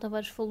João Miguel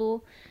Tavares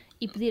falou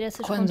e pedir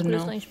essas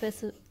condecorações para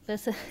essa...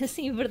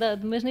 Sim, é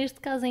verdade, mas neste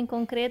caso em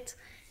concreto,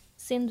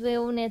 sendo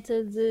eu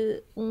neta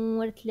de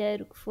um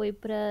artilheiro que foi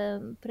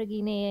para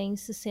Guiné em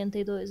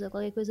 62 ou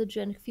qualquer coisa do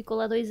género, que ficou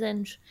lá 2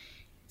 anos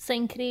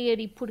sem querer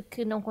e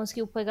porque não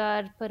conseguiu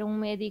pagar para um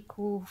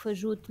médico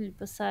fajuto lhe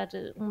passar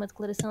uma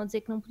declaração a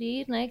dizer que não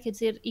podia ir, não é? Quer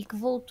dizer, e que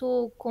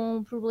voltou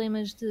com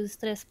problemas de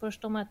stress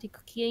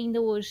pós-traumático que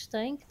ainda hoje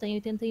tem, que tem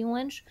 81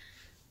 anos,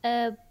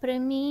 para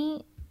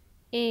mim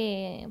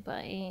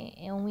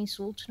é um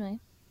insulto, não é?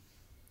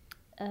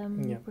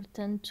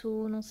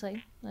 Portanto, não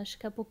sei, acho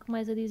que há pouco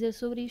mais a dizer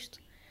sobre isto,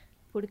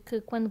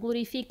 porque quando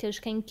glorificas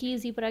quem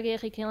quis ir para a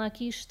guerra e quem lá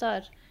quis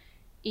estar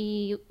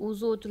e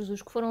os outros,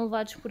 os que foram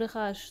levados por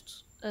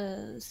arrasto,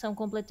 são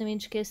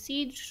completamente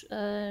esquecidos,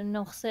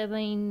 não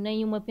recebem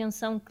nenhuma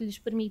pensão que lhes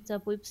permita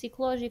apoio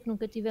psicológico,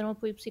 nunca tiveram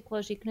apoio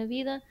psicológico na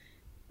vida,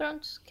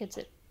 pronto, quer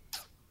dizer,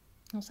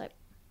 não sei.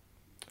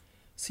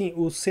 Sim,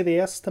 o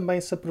CDS também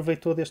se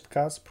aproveitou deste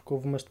caso, porque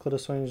houve umas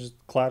declarações,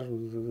 claro,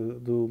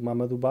 do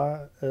Mamadou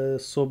Ba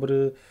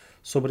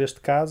sobre este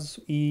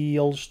caso, e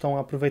eles estão a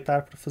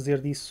aproveitar para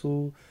fazer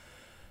disso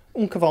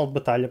um cavalo de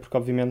batalha, porque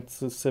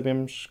obviamente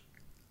sabemos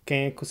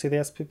quem é que o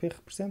CDS-PP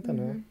representa,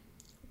 não é?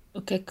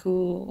 O que é que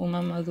o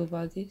Mamadou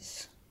Ba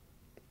disse?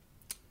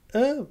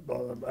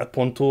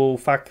 Apontou o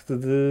facto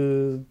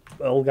de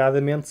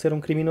alegadamente ser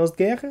um criminoso de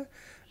guerra,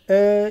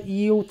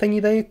 e eu tenho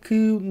ideia que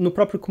no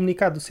próprio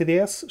comunicado do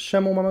CDS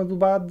chamam o Mamadou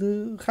Ba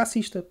de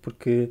racista,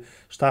 porque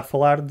está a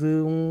falar de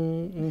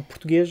um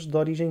português de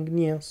origem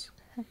guineense.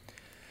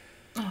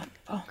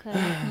 Okay.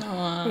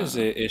 Não há... Pois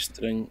é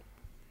estranho.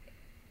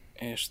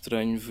 É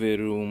estranho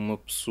ver uma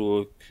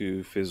pessoa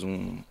que fez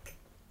um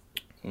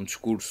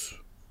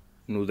discurso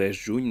no 10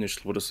 de junho, nas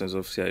celebrações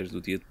oficiais do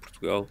Dia de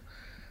Portugal,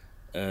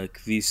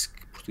 que disse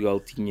que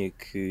Portugal tinha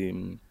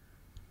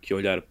que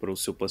olhar para o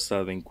seu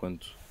passado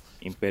enquanto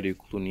Império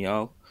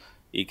Colonial,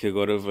 e que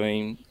agora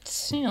vem...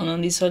 Sim, ele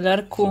não disse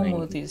olhar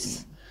como,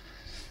 disse.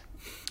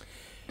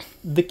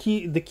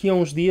 Daqui a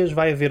uns dias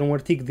vai haver um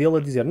artigo dele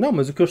a dizer: não,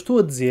 mas o que eu estou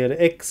a dizer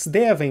é que se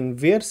devem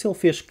ver se ele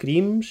fez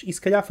crimes e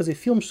se calhar fazer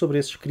filmes sobre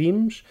esses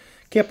crimes,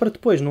 que é para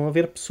depois não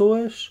haver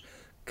pessoas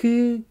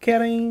que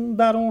querem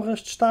dar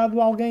honras de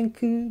Estado a alguém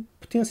que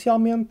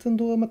potencialmente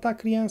andou a matar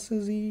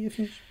crianças e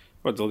afins.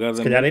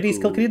 Se calhar era isso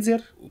que ele queria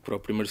dizer. O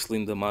próprio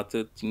Marcelino da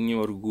Mata tinha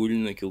orgulho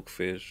naquilo que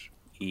fez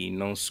e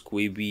não se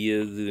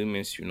coibia de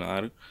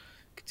mencionar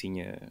que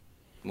tinha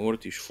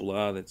morto e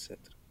esfolado, etc.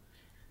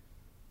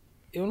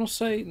 Eu não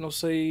sei.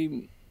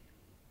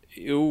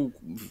 Eu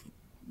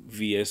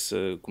vi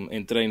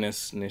entrei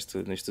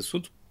neste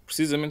assunto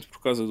precisamente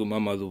por causa do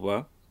Mamadou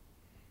Ba,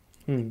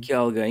 que é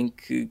alguém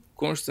que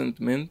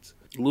constantemente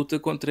luta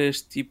contra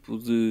este tipo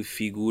de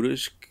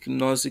figuras que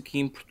nós aqui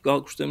em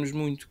Portugal gostamos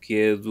muito, que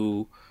é a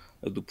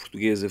do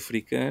português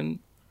africano,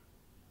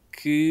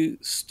 que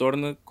se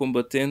torna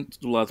combatente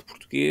do lado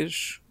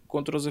português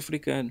contra os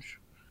africanos.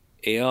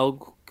 É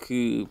algo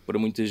que para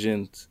muita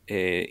gente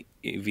é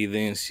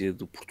evidência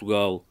do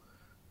Portugal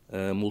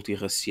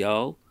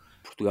multirracial,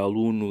 Portugal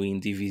uno e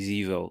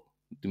indivisível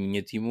de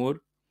Minha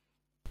Timor,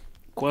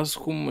 quase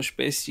como uma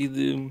espécie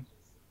de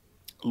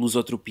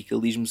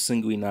lusotropicalismo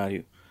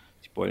sanguinário.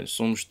 Tipo, olha,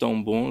 somos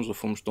tão bons, ou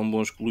fomos tão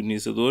bons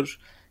colonizadores,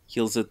 que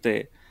eles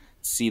até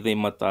decidem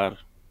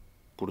matar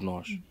por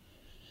nós.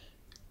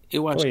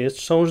 Eu acho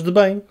estes são os de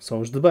bem,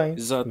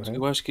 Exato, não é?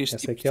 Eu acho que este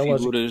tipo de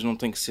figuras não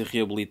têm que ser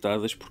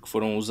reabilitadas porque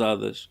foram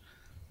usadas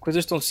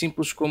coisas tão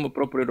simples como a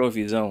própria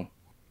Eurovisão.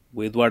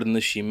 O Eduardo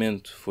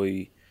Nascimento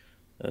foi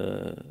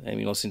em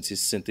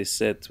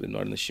 1967, o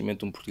Eduardo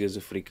Nascimento, um português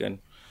africano,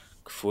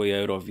 que foi à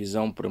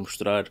Eurovisão para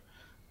mostrar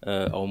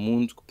ao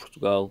mundo que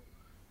Portugal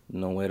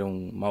não era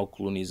um mau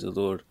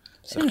colonizador.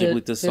 Sim, a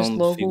reabilitação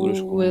de figuras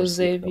como o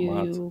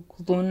Eusébio e o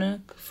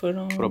Coluna, que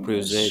foram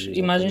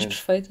imagens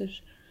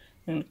perfeitas,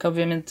 que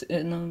obviamente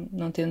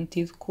não tendo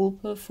tido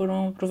culpa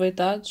foram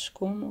aproveitados,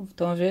 como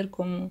estão a ver,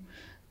 como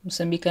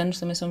moçambicanos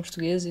também são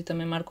portugueses e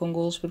também marcam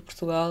golos por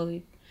Portugal,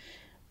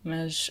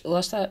 mas lá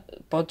está,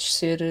 podes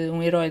ser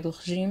um herói do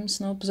regime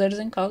se não o puseres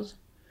em causa.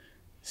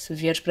 Se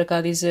vieres para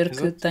cá dizer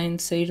que tem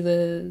de sair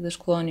das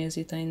colónias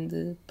e tem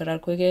de parar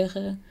com a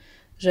guerra,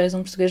 já és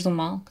um português do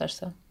mal, cá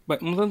está. Bem,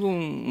 mudando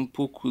um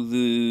pouco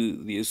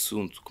de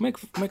assunto, como é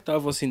que está a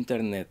vossa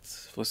internet?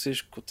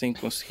 Vocês têm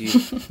conseguido...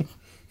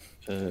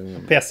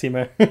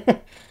 Péssima.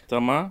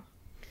 Está má?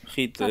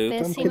 Rita, eu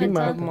estou um bocadinho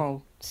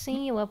mal.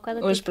 Sim, eu há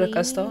bocado hoje por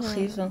acaso está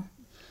horrível.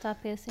 Está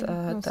péssimo,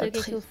 não sei o que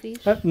é que eu fiz.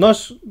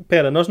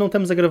 Nós não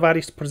estamos a gravar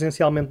isto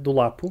presencialmente do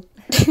Lapo.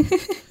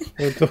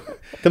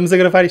 Estamos a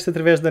gravar isto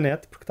através da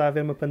net, porque está a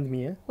haver uma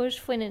pandemia. Hoje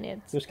foi na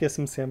net. Eu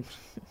esqueço-me sempre.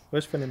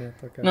 Hoje foi na net,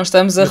 ok. Não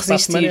estamos a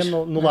resistir. É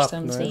no Lapo,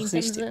 estamos não é? a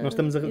resistir. Nós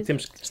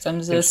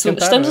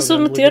estamos a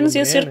submeter-nos e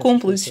a ser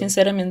cúmplices,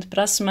 sinceramente.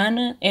 Para a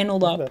semana é no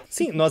Lapo.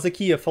 Sim, nós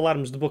aqui a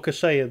falarmos de boca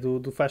cheia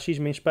do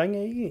fascismo em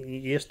Espanha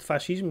e este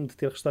fascismo de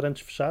ter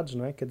restaurantes fechados,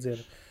 não é? Quer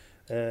dizer...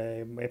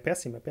 é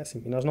péssimo, é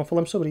péssimo. E nós não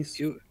falamos sobre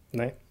isso.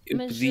 Não é? Eu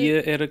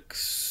pedia era que,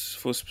 se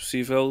fosse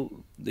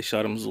possível,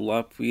 deixarmos o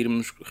Lapo e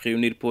irmos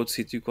reunir para outro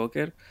sítio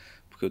qualquer,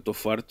 porque eu estou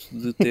farto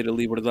de ter a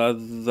liberdade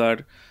de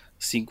dar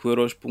 5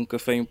 euros por um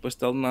café e um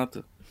pastel de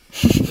nata.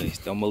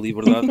 Isto é uma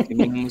liberdade que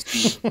não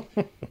assim.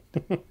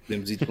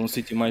 Podemos ir para um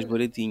sítio mais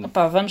baratinho.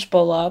 Opa, vamos para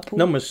o Lapo,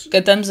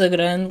 catamos a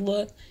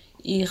grândola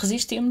e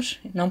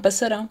resistimos. Não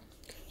passarão.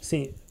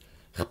 Sim.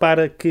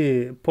 Repara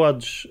que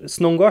podes,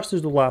 se não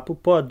gostas do Lapo,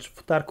 podes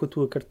votar com a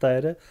tua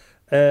carteira,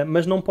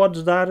 mas não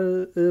podes dar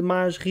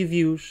más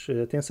reviews.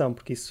 Atenção,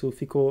 porque isso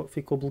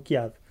ficou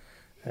bloqueado.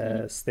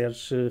 Se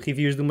deres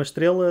reviews de 1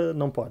 estrela,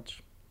 não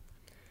podes.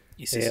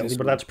 Isso é a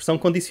liberdade de expressão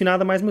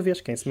condicionada, mais uma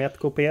vez. Quem se mete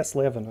com o PS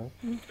leva, não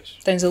é?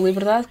 Tens a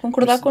liberdade de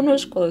concordar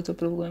connosco. Qual é o teu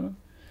problema?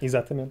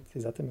 Exatamente.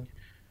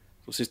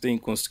 Vocês têm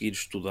conseguido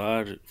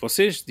estudar?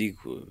 Vocês,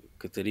 digo,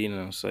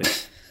 Catarina, não sei...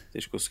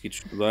 Tens conseguido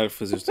estudar,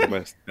 fazer os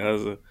trabalhos de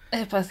casa?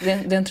 É pá,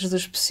 dentro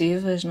dos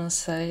possíveis, não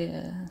sei.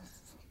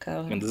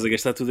 Andas a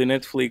gastar tudo em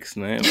Netflix,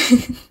 não é?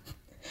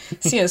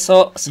 Sim, eu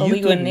só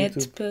ligo a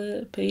net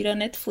para ir à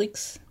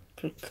Netflix.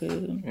 porque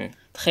É. de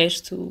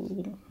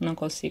resto não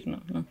consigo,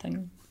 não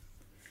tenho.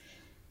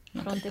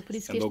 Pronto, é por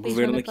isso que Anda este o país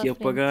governo anda aqui para a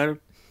pagar,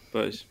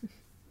 pois.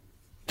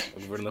 O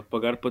governo a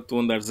pagar para tu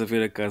andares a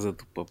ver a Casa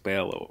do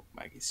Papel ou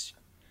como é que isso se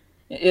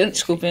chama.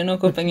 Desculpa, eu não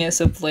acompanhei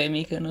essa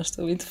polémica, não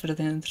estou muito por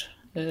dentro.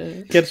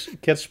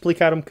 Queres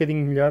explicar um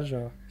bocadinho melhor,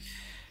 João?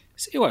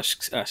 Eu acho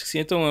que sim.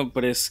 Então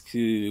parece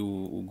que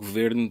o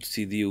governo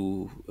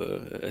decidiu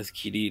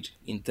adquirir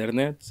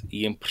internet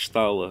e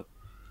emprestá-la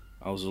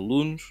aos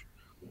alunos,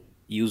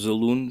 e os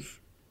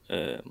alunos,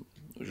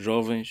 os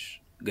jovens,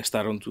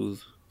 gastaram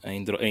tudo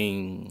em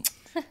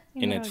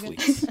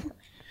Netflix.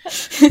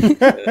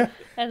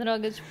 A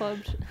droga dos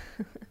pobres.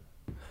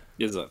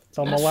 Exato.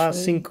 Toma lá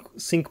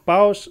 5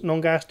 paus, não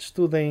gastes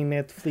tudo em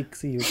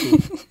Netflix e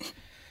YouTube.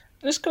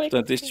 Mas como é que...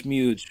 Portanto, estes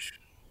miúdos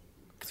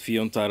que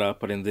deviam estar a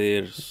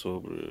aprender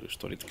sobre a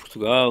história de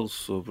Portugal,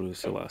 sobre,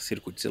 sei lá,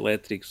 circuitos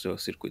elétricos ou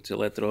circuitos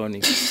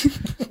eletrónicos,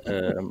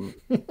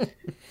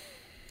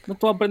 não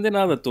estão a aprender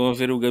nada. Estão a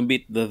ver o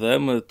Gambito da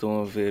Dama,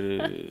 estão a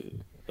ver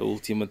a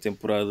última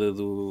temporada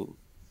do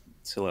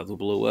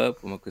Blow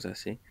Up, uma coisa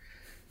assim.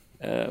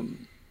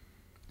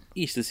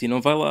 Isto assim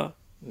não vai lá.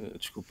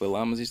 Desculpa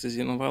lá, mas isto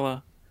assim não vai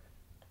lá.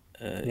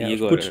 E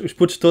agora... os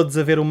putos todos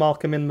a ver o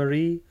Malcolm and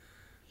Marie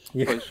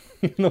e Pois.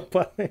 não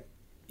podem.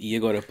 E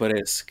agora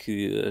parece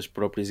que as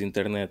próprias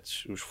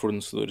internets, os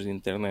fornecedores de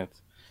internet,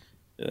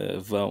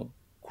 vão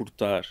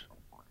cortar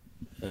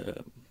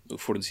o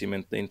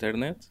fornecimento da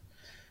internet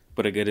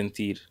para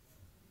garantir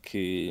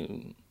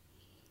que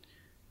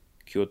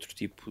outro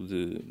tipo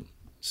de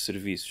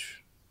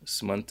serviços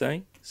se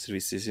mantém,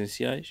 serviços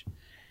essenciais.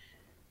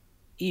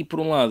 E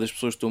por um lado as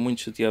pessoas estão muito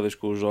chateadas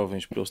com os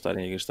jovens por eles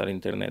estarem a gastar a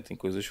internet em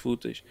coisas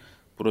fúteis.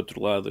 Por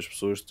outro lado as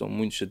pessoas estão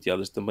muito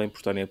chateadas também por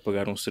estarem a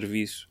pagar um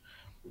serviço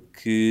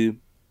que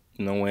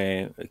não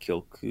é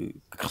aquele que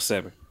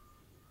recebem.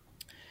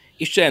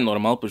 Isto já é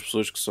normal para as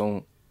pessoas que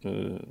são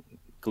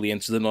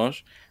clientes de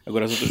nós.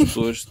 Agora as outras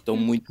pessoas estão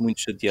muito, muito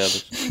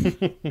chateadas.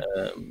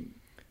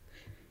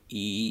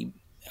 E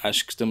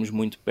acho que estamos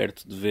muito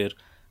perto de ver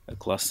a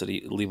classe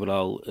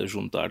liberal a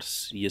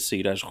juntar-se e a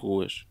sair às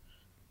ruas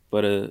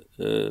para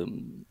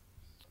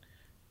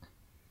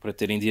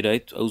terem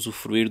direito a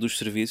usufruir dos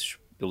serviços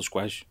pelos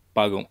quais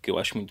pagam, que eu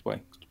acho muito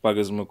bem. Tu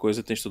pagas uma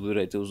coisa, tens todo o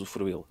direito a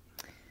usufruí-la.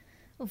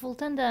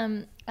 Voltando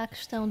à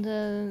questão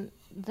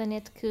da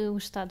net que o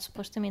Estado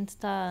supostamente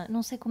está...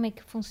 Não sei como é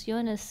que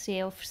funciona, se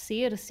é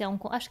oferecer, se é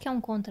acho que é um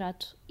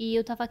contrato. E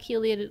eu estava aqui a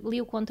ler, li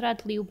o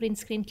contrato, li o print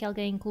screen que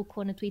alguém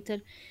colocou no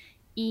Twitter,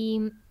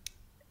 e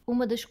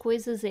uma das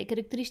coisas é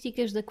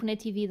características da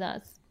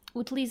conectividade.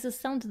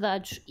 Utilização de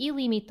dados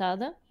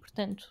ilimitada,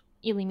 portanto,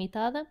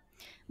 ilimitada,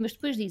 mas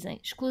depois dizem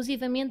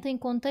exclusivamente em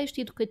contexto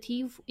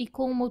educativo e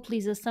com uma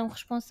utilização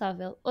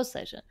responsável. Ou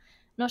seja,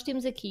 nós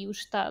temos aqui o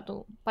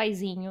Estado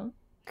paizinho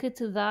que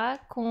te dá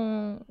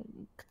com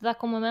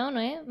uma mão,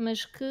 não é?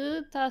 Mas que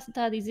está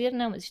a dizer,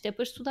 não, mas isto é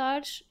para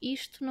estudares,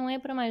 isto não é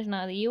para mais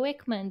nada. E eu é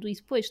que mando. E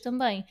depois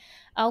também,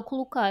 ao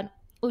colocar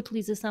a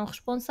utilização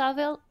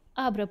responsável,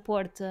 abre a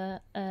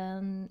porta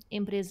a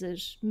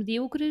empresas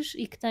medíocres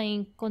e que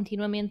têm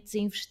continuamente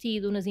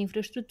desinvestido nas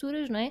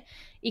infraestruturas, não é?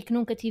 E que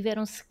nunca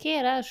tiveram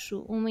sequer,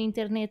 acho, uma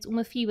internet,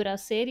 uma fibra a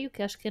sério,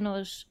 que acho que a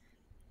nós,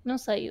 não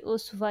sei,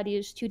 ouço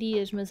várias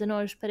teorias, mas a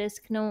nós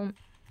parece que não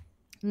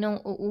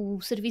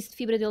o serviço de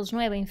fibra deles não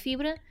é bem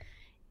fibra.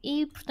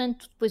 E,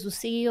 portanto, depois o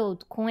CEO,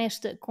 com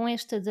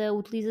esta da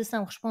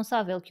utilização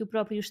responsável que o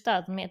próprio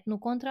Estado mete no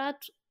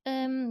contrato,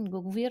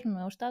 o governo,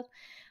 não é o Estado,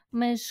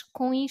 mas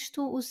com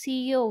isto o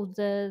CEO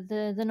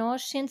da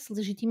nós sente-se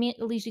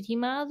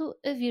legitimado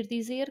a vir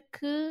dizer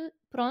que,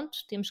 pronto,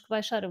 temos que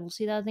baixar a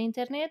velocidade da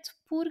internet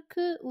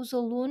porque os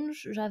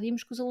alunos, já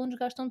vimos que os alunos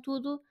gastam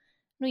tudo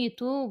no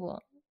YouTube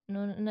ou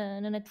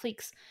na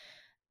Netflix.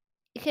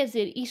 Quer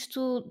dizer,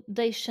 isto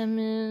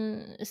deixa-me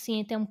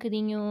assim até um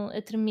bocadinho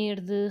a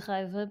tremer de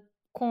raiva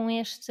com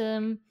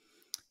esta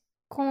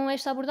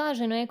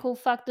abordagem, não é? Com o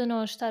facto de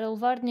nós estar a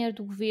levar dinheiro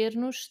do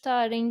governo,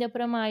 estar ainda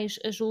para mais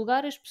a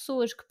julgar as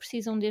pessoas que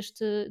precisam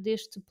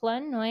deste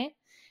plano, não é?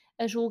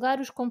 A julgar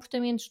os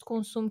comportamentos de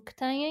consumo que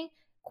têm,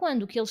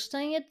 quando o que eles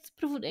têm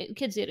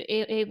quer dizer,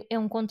 é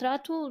um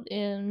contrato,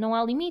 não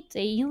há limite,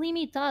 é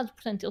ilimitado,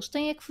 portanto eles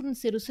têm que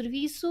fornecer o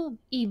serviço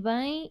e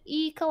bem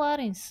e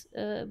calarem-se,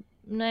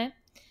 não é?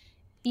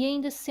 E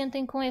ainda se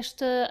sentem com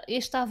esta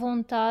à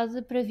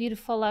vontade para vir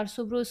falar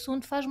sobre o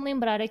assunto. Faz-me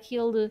lembrar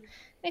aquele...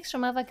 Como é que se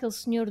chamava aquele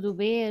senhor do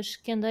BES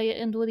que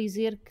andou a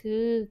dizer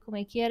que... Como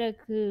é que era?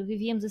 Que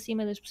vivíamos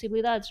acima das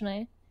possibilidades, não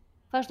é?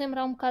 Faz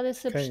lembrar um bocado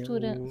essa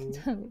postura.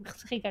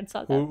 Ricardo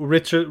Salgado. O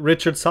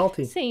Richard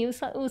Salty? Sim,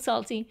 o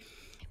Salty.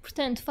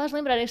 Portanto, faz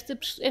lembrar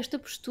esta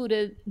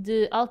postura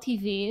de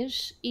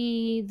altivez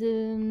e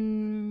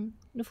de...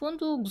 No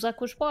fundo, gozar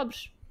com os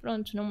pobres.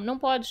 Pronto, não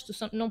podes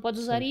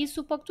usar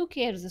isso para o que tu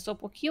queres, é só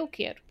para o que eu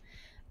quero.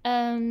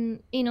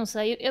 E não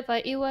sei,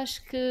 eu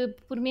acho que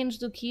por menos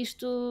do que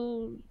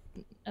isto,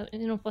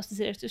 eu não posso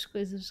dizer estas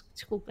coisas,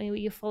 desculpem, eu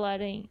ia falar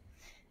em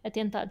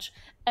atentados.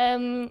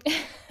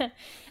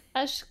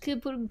 Acho que,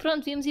 pronto,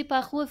 devíamos ir para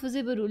a rua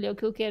fazer barulho, é o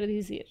que eu quero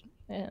dizer.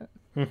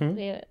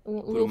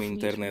 Por uma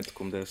internet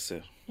como deve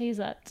ser.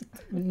 Exato.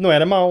 Não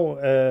era mau.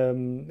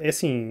 É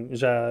assim,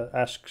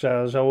 acho que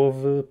já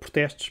houve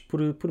protestos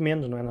por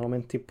menos, não é?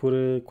 Normalmente tipo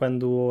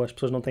quando as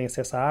pessoas não têm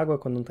acesso à água,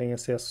 quando não têm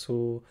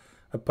acesso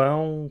a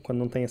pão, quando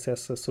não têm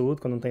acesso à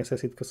saúde, quando não têm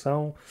acesso à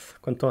educação,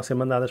 quando estão a ser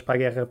mandadas para a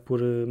guerra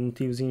por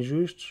motivos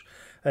injustos.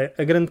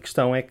 A grande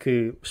questão é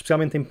que,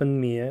 especialmente em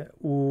pandemia,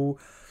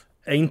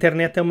 a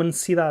internet é uma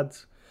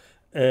necessidade.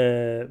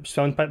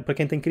 Especialmente para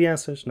quem tem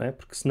crianças, não é?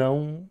 Porque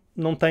senão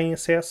não têm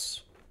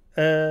acesso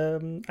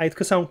à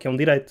educação, que é um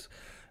direito.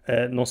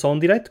 Não só um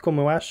direito,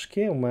 como eu acho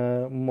que é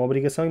uma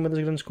obrigação e uma das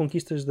grandes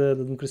conquistas da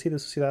democracia e da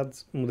sociedade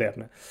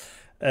moderna.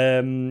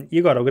 E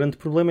agora, o grande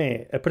problema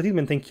é, a partir do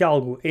momento em que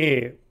algo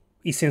é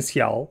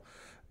essencial,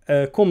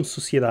 como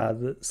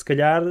sociedade, se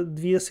calhar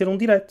devia ser um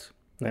direito.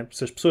 Não é?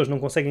 Se as pessoas não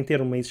conseguem ter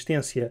uma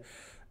existência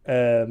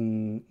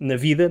na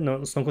vida,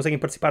 se não conseguem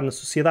participar na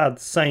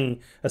sociedade sem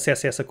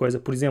acesso a essa coisa,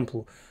 por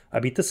exemplo, a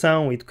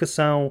habitação, a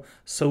educação,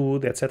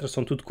 saúde, etc.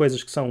 São tudo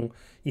coisas que são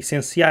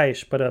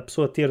essenciais para a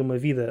pessoa ter uma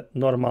vida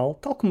normal,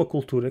 tal como a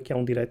cultura, que é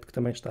um direito que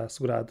também está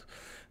assegurado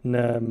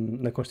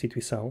na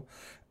Constituição.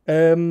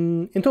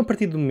 Então, a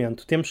partir do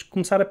momento, temos que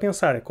começar a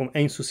pensar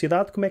em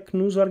sociedade como é que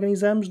nos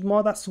organizamos de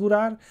modo a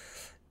assegurar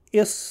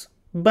esse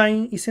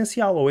bem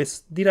essencial, ou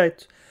esse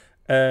direito.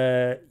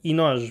 E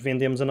nós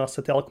vendemos a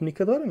nossa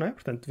telecomunicadora, não é?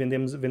 Portanto,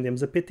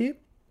 vendemos a PT.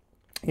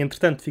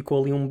 Entretanto,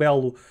 ficou ali um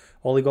belo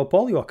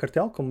oligopólio, ou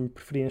cartel, como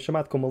preferirem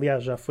chamar, como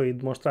aliás já foi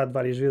demonstrado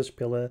várias vezes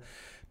pela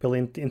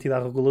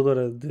entidade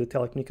reguladora de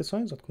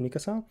telecomunicações ou de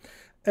comunicação.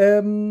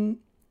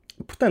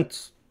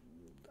 Portanto,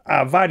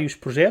 há vários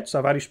projetos,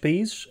 há vários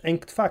países em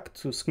que de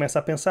facto se começa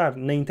a pensar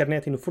na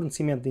internet e no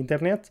fornecimento da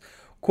internet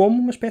como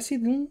uma espécie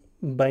de um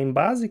bem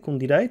básico, um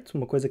direito,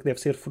 uma coisa que deve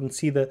ser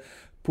fornecida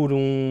por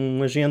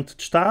um agente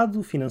de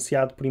Estado,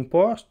 financiado por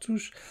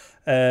impostos,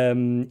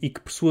 e que,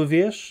 por sua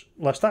vez,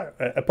 lá está,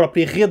 a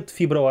própria rede de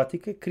fibra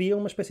óptica cria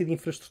uma espécie de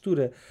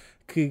infraestrutura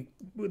que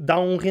dá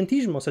um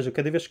rentismo, ou seja,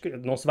 cada vez que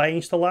não se vai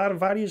instalar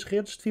várias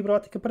redes de fibra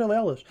óptica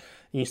paralelas.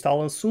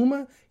 Instalam-se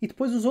uma e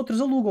depois os outros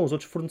alugam, os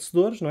outros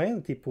fornecedores, não é?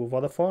 Tipo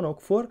Vodafone ou o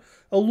que for,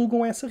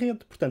 alugam essa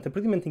rede. Portanto, a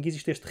partir do momento em que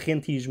existe este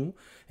rentismo,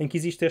 em que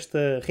existe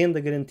esta renda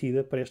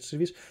garantida para estes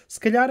serviços, se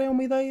calhar é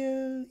uma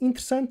ideia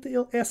interessante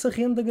essa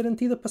renda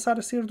garantida passar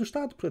a ser do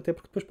Estado, até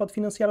porque depois pode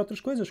financiar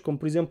outras coisas, como,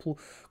 por exemplo,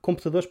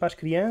 computadores para as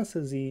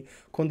crianças e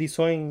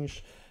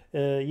condições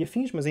e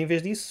afins, mas em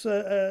vez disso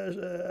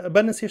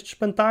abana-se este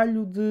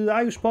espantalho de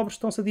os pobres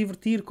estão-se a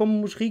divertir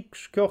como os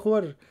ricos, que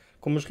horror.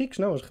 Como os ricos,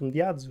 não, os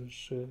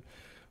remediados,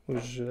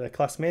 a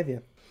classe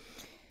média.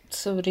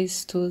 Sobre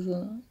isso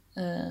tudo,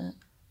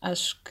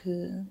 acho que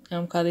é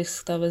um bocado isso que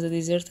estavas a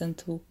dizer,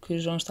 tanto o que o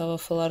João estava a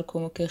falar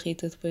como o que a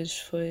Rita depois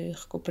foi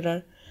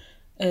recuperar.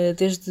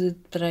 Desde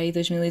para aí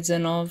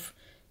 2019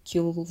 que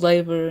o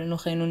Labour no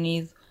Reino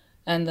Unido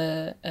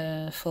anda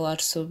a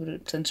falar sobre,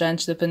 portanto já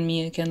antes da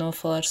pandemia, que andam a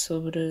falar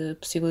sobre a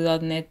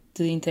possibilidade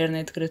de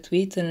internet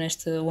gratuita,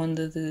 nesta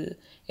onda de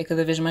é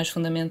cada vez mais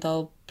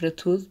fundamental para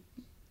tudo,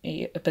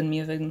 e a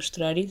pandemia veio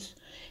mostrar isso,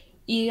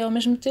 e ao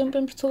mesmo tempo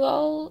em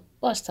Portugal,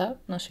 lá está,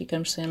 nós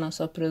ficamos sem a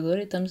nossa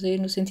operadora e estamos a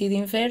ir no sentido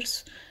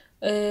inverso,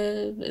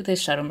 a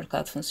deixar o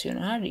mercado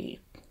funcionar e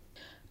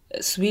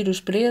a subir os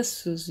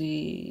preços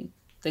e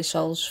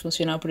deixá-los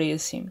funcionar por aí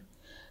acima.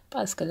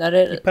 Pá, se calhar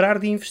era... E parar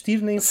de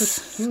investir na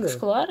infraestrutura.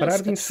 Claro,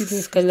 parar de investir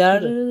na se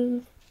calhar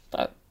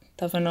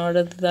estava na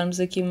hora de darmos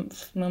aqui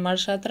uma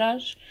marcha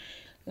atrás.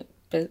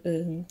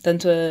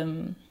 Tanto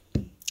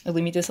a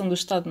limitação do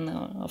Estado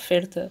na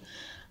oferta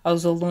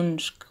aos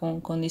alunos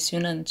com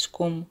condicionantes,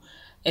 como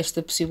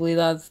esta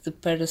possibilidade de,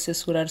 para se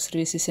assegurar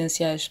serviços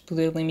essenciais,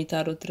 poder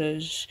limitar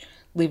outras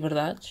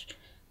liberdades,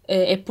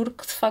 é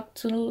porque de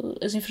facto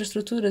as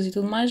infraestruturas e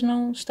tudo mais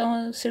não estão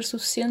a ser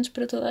suficientes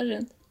para toda a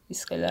gente. E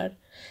se calhar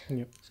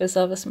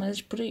pensava-se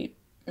mais por aí.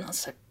 Não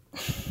sei.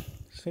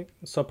 Sim.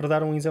 Só para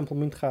dar um exemplo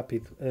muito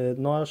rápido.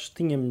 Nós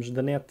tínhamos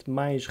da net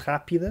mais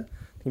rápida,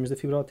 tínhamos da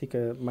fibra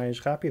óptica mais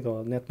rápida,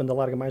 ou net banda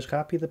larga mais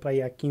rápida, para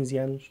aí há 15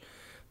 anos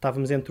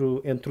estávamos entre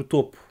o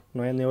topo,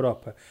 não é, na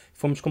Europa.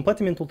 Fomos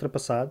completamente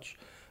ultrapassados.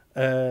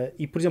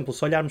 E, por exemplo,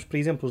 se olharmos para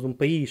exemplos de um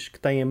país que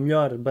tem a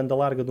melhor banda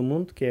larga do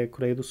mundo, que é a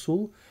Coreia do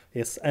Sul,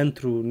 esse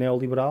antro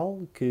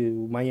neoliberal que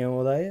o Manhã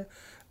odeia,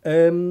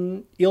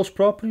 eles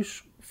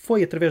próprios,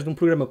 foi através de um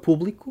programa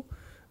público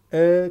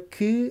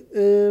que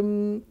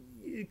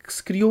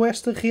se criou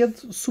esta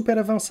rede super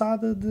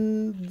avançada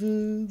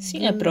de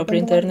Sim, a própria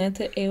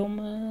internet é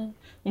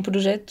um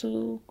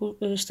projeto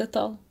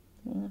estatal.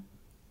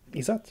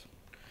 Exato.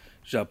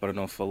 Já para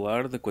não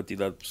falar da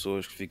quantidade de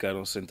pessoas que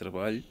ficaram sem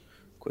trabalho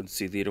quando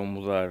decidiram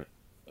mudar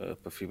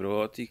para fibra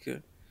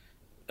óptica,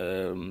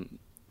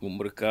 o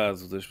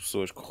mercado das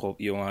pessoas que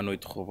iam à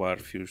noite roubar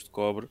fios de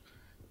cobre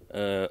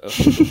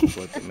afetou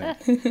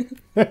completamente.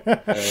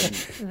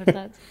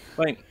 Verdade.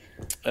 Bem,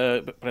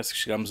 parece que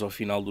chegámos ao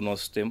final do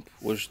nosso tempo.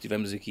 Hoje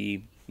tivemos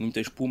aqui muita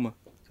espuma,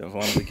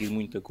 falamos aqui de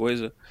muita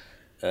coisa.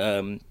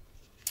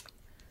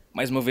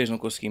 Mais uma vez não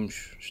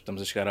conseguimos,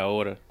 estamos a chegar à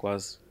hora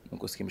quase, não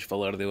conseguimos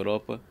falar da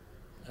Europa.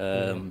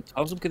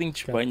 Falámos um bocadinho de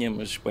Espanha,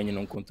 mas Espanha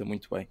não conta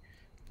muito bem.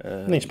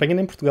 Nem Espanha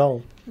nem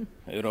Portugal.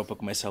 A Europa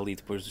começa ali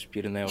depois dos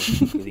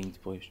Pirineus, um bocadinho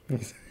depois.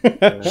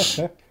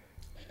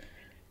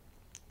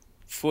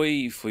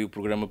 Foi o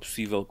programa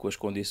possível com as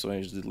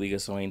condições de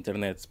ligação à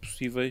internet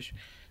possíveis.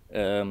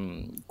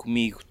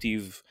 Comigo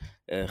tive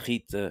a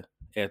Rita,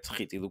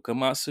 Rita do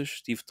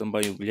Camaças, tive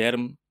também o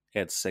Guilherme,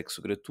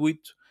 Sexo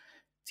Gratuito,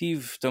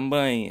 tive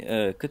também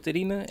a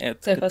Catarina,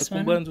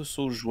 Catacumbando. Eu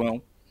sou o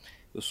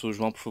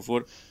João, por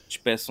favor,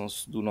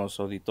 despeçam-se do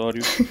nosso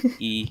auditório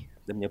e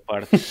da minha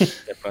parte,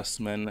 até para a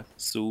semana.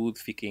 Saúde,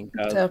 fiquem em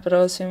casa. Até à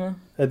próxima.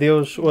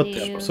 Adeus,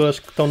 outras pessoas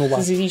que estão no lar.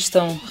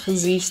 Resistam.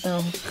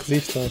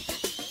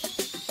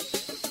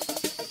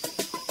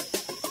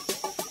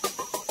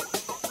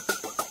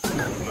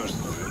 Nós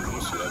vivemos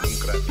numa sociedade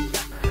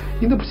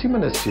democrática. Ainda por cima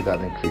na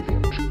sociedade em que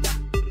vivemos.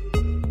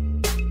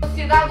 Uma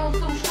sociedade onde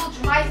somos todos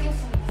mais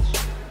infelizes.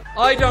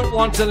 I don't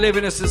want to live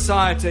in a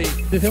society.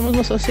 Vivemos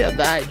numa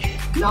sociedade.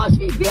 Nós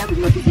vivemos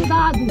numa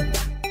sociedade.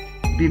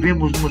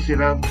 Vivemos numa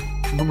sociedade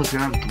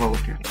que vale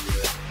a pena.